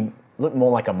like he looked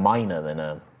more like a miner than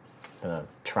a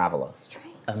traveler.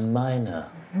 A miner.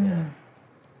 Yeah.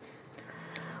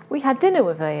 We had dinner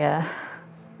with a,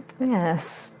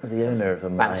 yes. The owner of a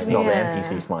mine. That's not Yeah. the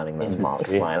NPC smiling, that's Mark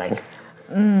Industry. smiling.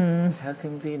 How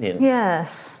convenient.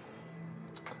 Yes.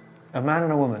 A man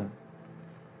and a woman.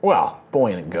 Well,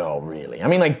 boy and a girl, really.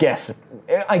 I guess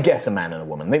a man and a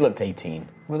woman. They looked 18.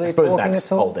 Were they I suppose talking that's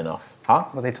at all? old enough. Huh?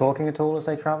 Were they talking at all as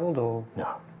they travelled, or...? No.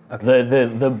 Okay.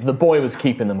 The boy was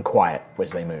keeping them quiet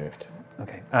as they moved.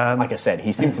 Okay. Like I said,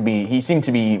 he seemed to be.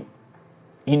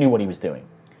 He knew what he was doing.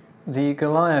 The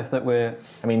Goliath that we're...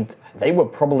 They were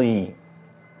probably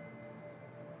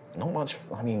not much.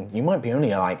 You might be only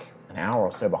like an hour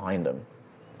or so behind them.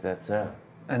 That's so.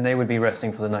 And they would be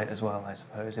resting for the night as well, I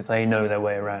suppose, if they know their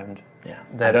way around. Yeah.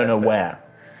 I don't know where.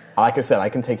 Like I said, I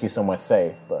can take you somewhere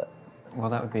safe, but...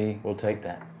 Well, that would be... We'll take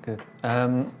that. Good.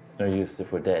 It's no use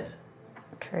if we're dead.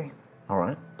 True. All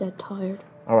right. Dead tired.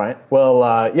 All right. Well,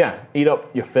 eat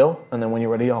up your fill, and then when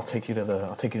you're ready, I'll take you to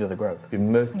the grove. Be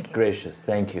most gracious.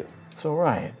 Thank you. It's all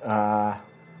right.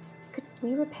 Could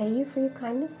we repay you for your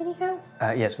kindness anyhow?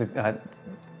 Yes, we...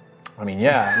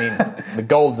 the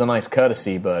gold's a nice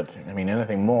courtesy, but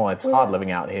anything more, it's hard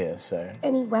living out here. So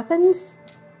Any weapons?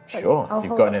 sure, I'll if you've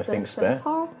hold got up anything the spare.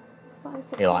 scimitar.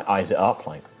 He eyes it up,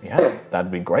 yeah,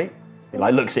 that'd be great. He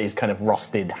looks at his kind of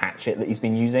rusted hatchet that he's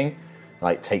been using,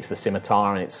 takes the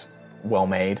scimitar and it's well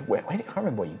made. I can't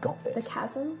remember where you got this. The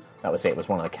chasm? That was it. It was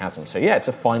one of the chasms. So yeah, it's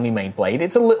a finely made blade.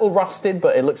 It's a little rusted,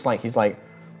 but it looks like he's like,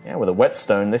 yeah, with a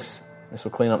whetstone, this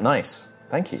will clean up nice.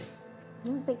 Thank you.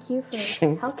 No, thank you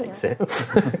for helping us. Takes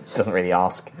it. Doesn't really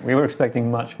ask. We were expecting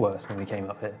much worse when we came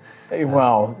up here.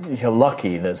 Well, you're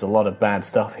lucky. There's a lot of bad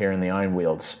stuff here in the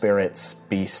Ironweald. Spirits,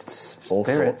 beasts, all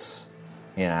sorts.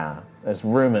 Yeah. There's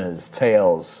rumours,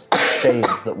 tales,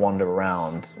 shades that wander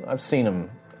around. I've seen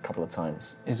them a couple of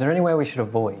times. Is there anywhere we should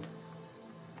avoid?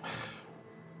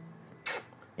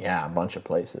 Yeah, a bunch of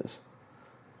places.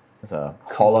 There's a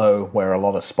hollow where a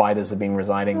lot of spiders have been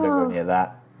residing. Don't go near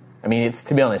that. I mean, it's,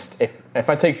 to be honest, if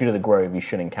I take you to the grove, you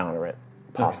should encounter it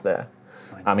past there.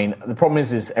 I mean, the problem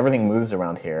is everything moves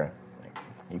around here.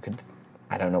 You could,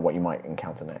 I don't know what you might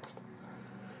encounter next.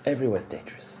 Everywhere's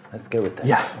dangerous. Let's go with that.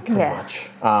 Yeah, pretty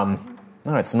much.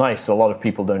 No, it's nice. A lot of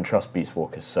people don't trust beast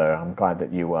walkers, so I'm glad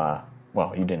that you,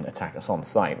 you didn't attack us on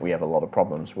sight. We have a lot of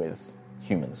problems with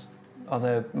humans. Are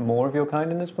there more of your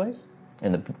kind in this place?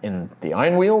 In the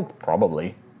Ironweald?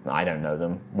 Probably. I don't know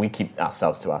them. We keep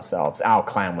ourselves to ourselves. Our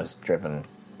clan was driven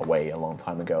away a long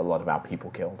time ago. A lot of our people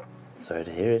killed. Sorry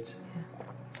to hear it.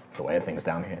 It's the way of things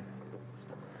down here.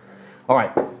 All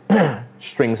right.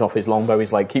 Strings off his longbow.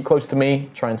 He's like, keep close to me.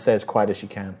 Try and stay as quiet as you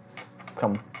can.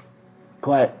 Come.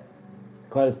 Quiet.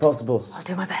 Quiet as possible. I'll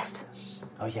do my best.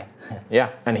 Oh, yeah.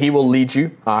 Yeah, and he will lead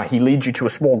you. He leads you to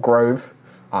a small grove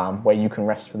where you can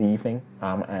rest for the evening,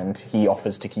 and he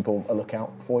offers to keep a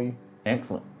lookout for you.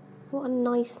 Excellent. What a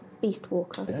nice beast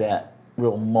walker. Is that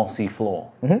real mossy floor?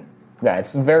 Mm-hmm. Yeah,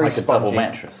 it's very like spongy. a double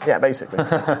mattress. Yeah, basically.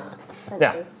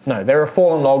 Yeah. No, there are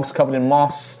fallen logs covered in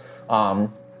moss.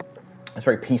 It's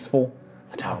very peaceful.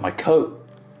 The top of my coat.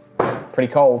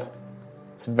 Pretty cold.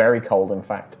 It's very cold, in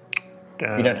fact.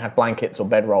 If you don't have blankets or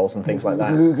bedrolls and things like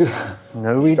that.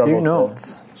 No, we do not.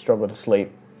 Struggle to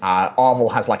sleep. Arvel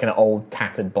has like an old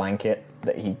tattered blanket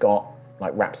that he got,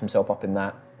 like wraps himself up in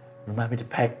that. Remind me to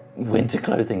pack winter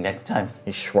clothing next time.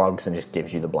 He shrugs and just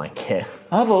gives you the blanket.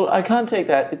 Arvel, I can't take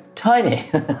that. It's tiny.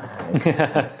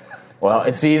 Well,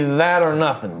 it's either that or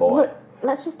nothing, boy. Look,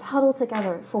 let's just huddle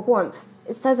together for warmth.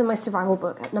 It says in my survival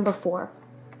book at number 4.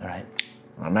 All right.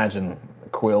 I imagine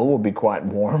Quill will be quite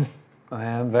warm. I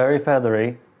am very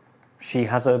feathery. She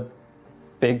has a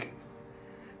big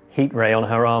heat ray on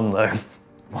her arm, though.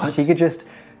 What? She could just,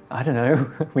 I don't know,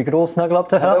 we could all snuggle up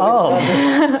to her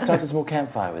arm. Start a small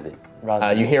campfire with it.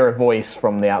 You hear a voice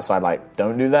from the outside like,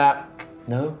 don't do that.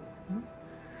 No?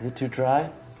 Is it too dry?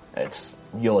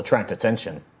 You'll attract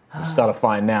attention. You start a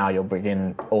fire now, you'll bring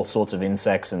in all sorts of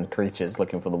insects and creatures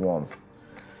looking for the warmth.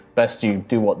 Best you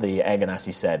do what the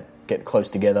Aegonassi said. Get close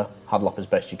together, huddle up as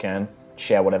best you can,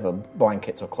 share whatever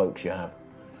blankets or cloaks you have.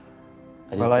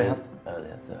 I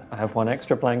have one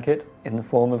extra blanket in the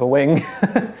form of a wing.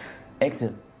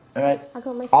 Excellent. All right. I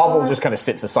got my Arvel just kind of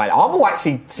sits aside. Arvel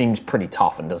actually seems pretty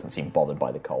tough and doesn't seem bothered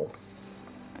by the cold.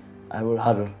 I will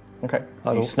huddle. Okay.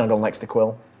 So you snuggle next to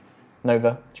Quill.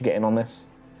 Nova, did you get in on this?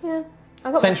 Yeah.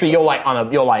 I got Essentially, you're like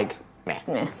meh.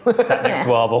 Next to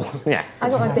Arvel. Yeah. I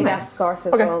got my big ass scarf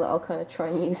as well that I'll kind of try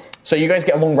and use. So you guys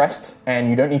get a long rest, and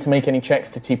you don't need to make any checks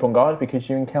to keep on guard because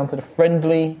you encountered a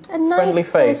friendly nice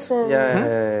face. person.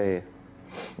 Yay.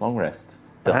 Long rest.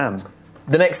 Damn.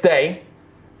 The next day,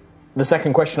 the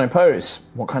second question I pose: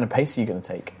 what kind of pace are you going to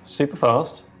take? Super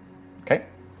fast. Okay.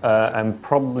 And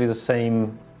probably the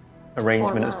same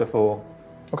arrangement as before.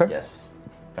 Okay. Yes.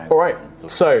 All right.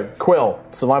 So Quill,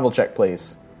 survival check,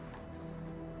 please.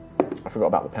 I forgot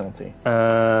about the penalty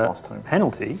last time.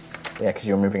 Penalty? Yeah, because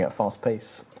you're moving at a fast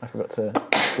pace. I forgot to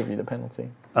give you the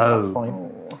penalty. Oh. That's fine.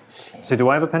 So do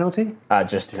I have a penalty?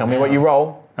 Just tell me what you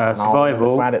roll.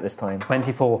 Survival. I'll add it this time.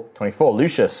 24. 24.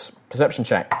 Lucius, perception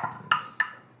check.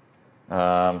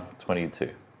 22.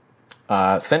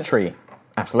 Sentry,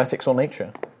 athletics or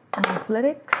nature?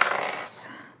 Athletics.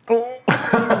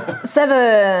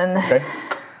 7. Okay.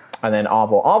 And then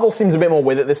Arvel. Arvel seems a bit more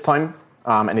with it this time.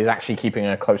 And is actually keeping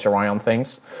a closer eye on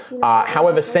things.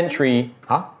 However, Sentry...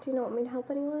 Huh? Do you not want me to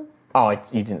help anyone? Oh,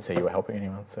 you didn't say you were helping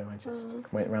anyone, so I just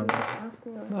went around there. Ask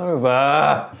me.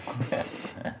 Over.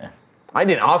 I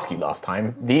didn't ask you last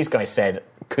time. These guys said,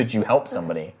 could you help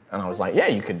somebody? And I was like, yeah,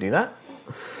 you could do that.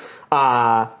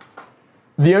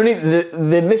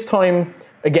 This time,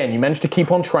 again, you managed to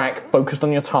keep on track, focused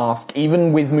on your task,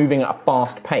 even with moving at a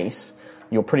fast pace.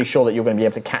 You're pretty sure that you're going to be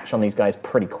able to catch on these guys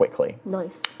pretty quickly.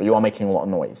 Nice. But you are making a lot of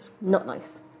noise. Not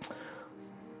nice.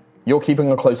 You're keeping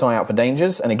a close eye out for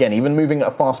dangers, and again, even moving at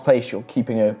a fast pace, you're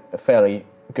keeping a fairly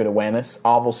good awareness.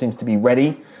 Arvel seems to be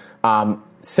ready.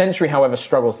 Sentry, however,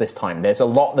 struggles this time.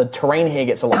 The terrain here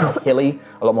gets a lot more hilly,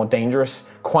 a lot more dangerous.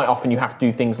 Quite often you have to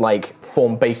do things like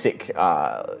form basic,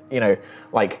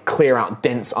 like clear out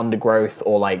dense undergrowth,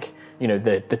 or like,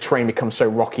 the terrain becomes so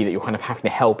rocky that you're kind of having to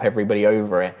help everybody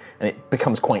over it, and it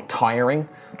becomes quite tiring.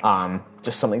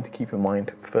 Just something to keep in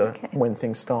mind for when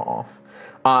things start off.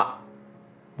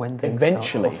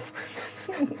 Eventually,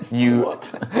 you,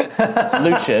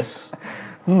 Lucius,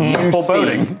 you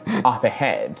see up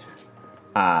ahead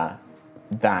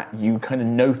that you kind of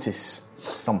notice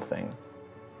something.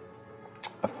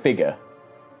 A figure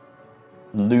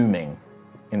looming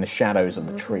in the shadows of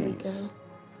the trees.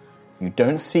 You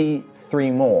don't see 3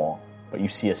 more, but you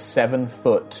see a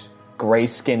 7-foot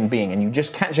grey-skinned being, and you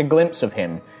just catch a glimpse of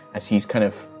him as he's kind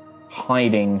of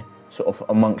hiding sort of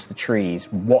amongst the trees,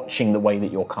 watching the way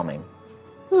that you're coming.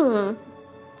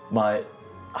 My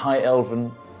high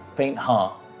elven faint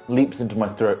heart leaps into my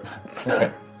throat.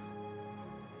 Okay.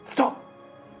 Stop!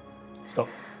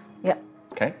 Yeah.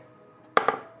 Okay.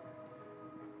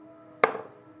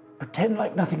 Pretend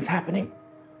like nothing's happening,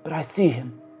 but I see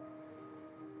him.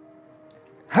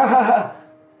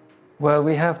 Well,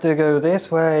 we have to go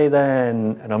this way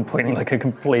then. And I'm pointing like a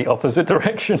complete opposite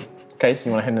direction. Okay, so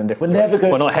you want to head in a different direction?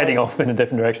 We're not heading off in a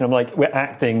different direction. I'm like, we're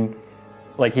acting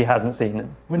like he hasn't seen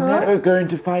them. We're never going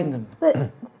to find them.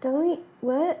 But don't we...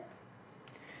 What?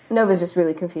 Nova's just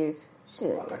really confused.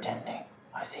 We're pretending.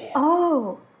 I see him.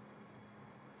 Oh.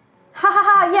 Ha ha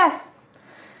ha, yes.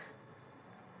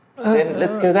 Then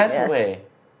let's go that way.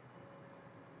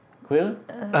 Quill?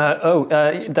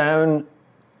 Down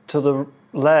to the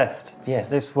left. Yes.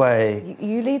 This way.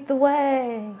 You lead the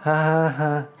way. Ha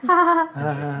ha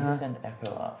ha. You send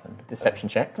Echo off. Deception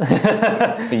checks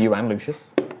for you and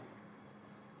Lucius.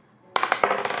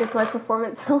 Does my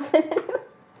performance help in it?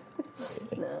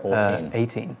 14.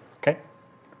 18. Okay.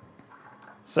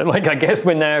 So, like, I guess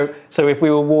we're now... So if we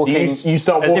were walking... So you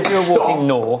start as walking, if we were walking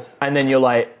north... And then you're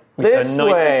like, this turn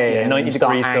 90 way! yeah, 90 and you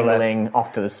start degrees to the angling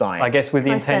off to the side. I guess with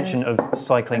the I intention send- of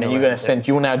cycling And you're going to send...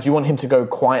 Do you want him to go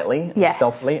quietly and Yes.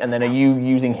 stealthily? And then are you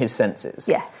using his senses?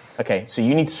 Yes. Okay, so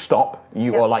you need to stop.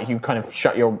 Or like you kind of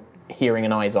shut your hearing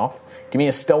and eyes off. Give me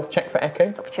a stealth check for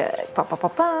Echo. Check. Ba, ba, ba,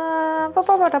 ba, ba,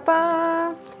 ba, ba, da,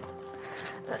 ba.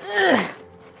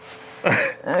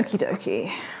 Okie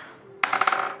dokie.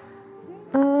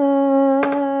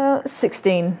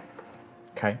 16.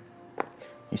 Okay.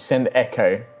 You send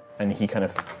Echo, and he kind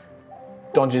of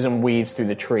dodges and weaves through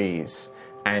the trees,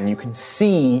 and you can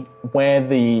see where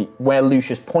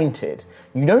Lucius pointed.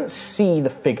 You don't see the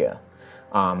figure,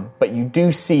 but you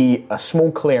do see a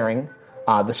small clearing,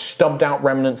 the stubbed out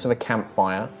remnants of a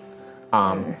campfire.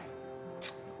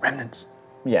 Remnants.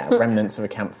 Yeah, remnants of a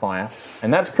campfire.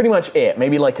 And that's pretty much it.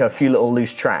 Maybe like a few little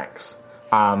loose tracks.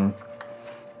 Okie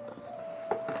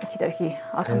dokie.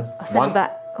 I'll send it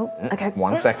back. Oh, okay.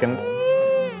 1 second.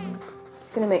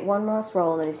 He's going to make one last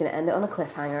roll and then he's going to end it on a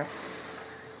cliffhanger.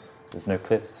 There's no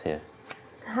cliffs here.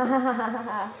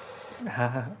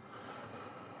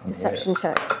 Deception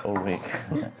check. All week.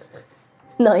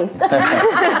 9.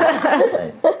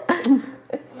 Nice.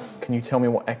 Can you tell me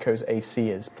what Echo's AC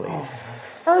is, please?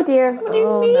 Oh dear. What do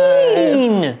you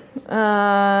mean?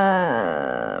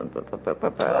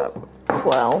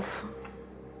 12.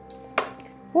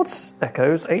 What's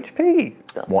Echo's HP?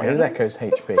 What is Echo's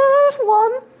HP? That's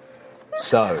 1.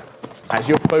 So, as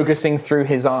you're focusing through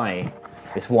his eye,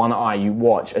 this one eye, you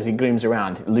watch as he glooms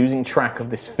around, losing track of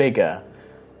this figure.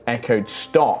 Echo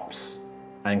stops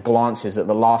and glances at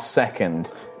the last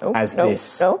second as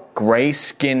this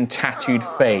grey-skinned, tattooed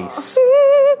face,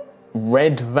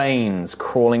 red veins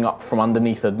crawling up from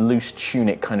underneath a loose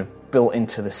tunic kind of built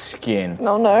into the skin.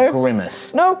 Oh no.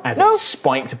 Grimace. No, its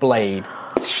spiked blade.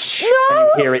 And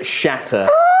you hear it shatter.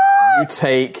 You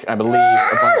take, I believe,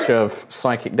 a bunch of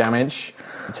psychic damage.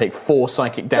 You take 4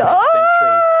 psychic damage,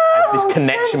 Sentry, as this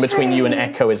connection between you and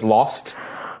Echo is lost.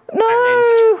 No.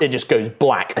 And then it just goes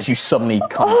black as you suddenly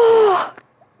come to.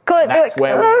 That's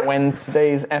where we're going to end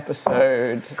today's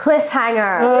episode.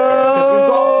 Cliffhanger. Because we've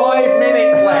got 5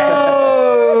 minutes left.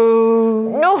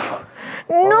 No.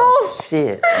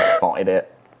 Shit. I spotted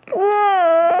it.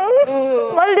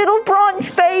 My little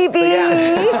branch baby.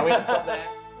 Yeah, we can stop there.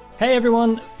 Hey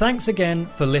everyone, thanks again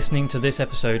for listening to this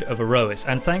episode of Aerois,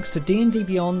 and thanks to D&D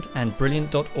Beyond and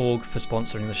Brilliant.org for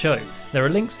sponsoring the show. There are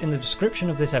links in the description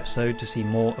of this episode to see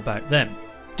more about them.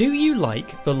 Do you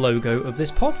like the logo of this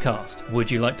podcast?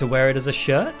 Would you like to wear it as a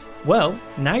shirt? Well,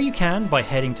 now you can by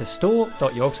heading to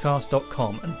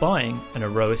store.yogscast.com and buying an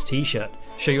Aerois t-shirt.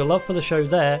 Show your love for the show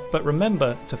there, but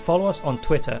remember to follow us on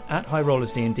Twitter at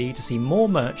HighRollersDND to see more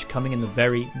merch coming in the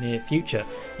very near future,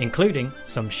 including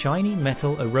some shiny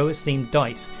metal Aerois themed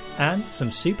dice and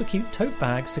some super cute tote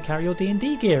bags to carry your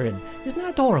D&D gear in. Isn't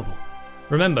that adorable?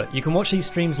 Remember, you can watch these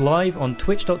streams live on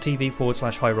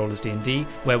twitch.tv/HighRollersDND,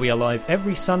 where we are live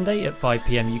every Sunday at 5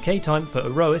 PM UK time for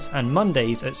Aerois and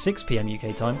Mondays at 6 PM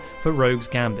UK time for Rogue's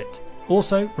Gambit.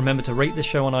 Also, remember to rate this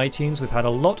show on iTunes. We've had a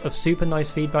lot of super nice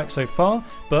feedback so far,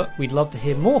 but we'd love to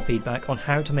hear more feedback on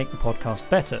how to make the podcast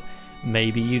better.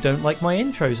 Maybe you don't like my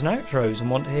intros and outros and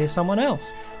want to hear someone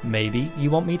else. Maybe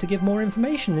you want me to give more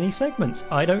information in these segments.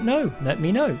 I don't know. Let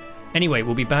me know. Anyway,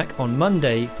 we'll be back on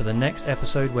Monday for the next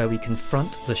episode where we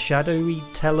confront the shadowy,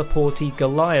 teleporty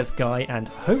Goliath guy and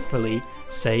hopefully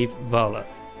save Vala.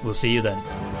 We'll see you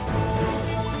then.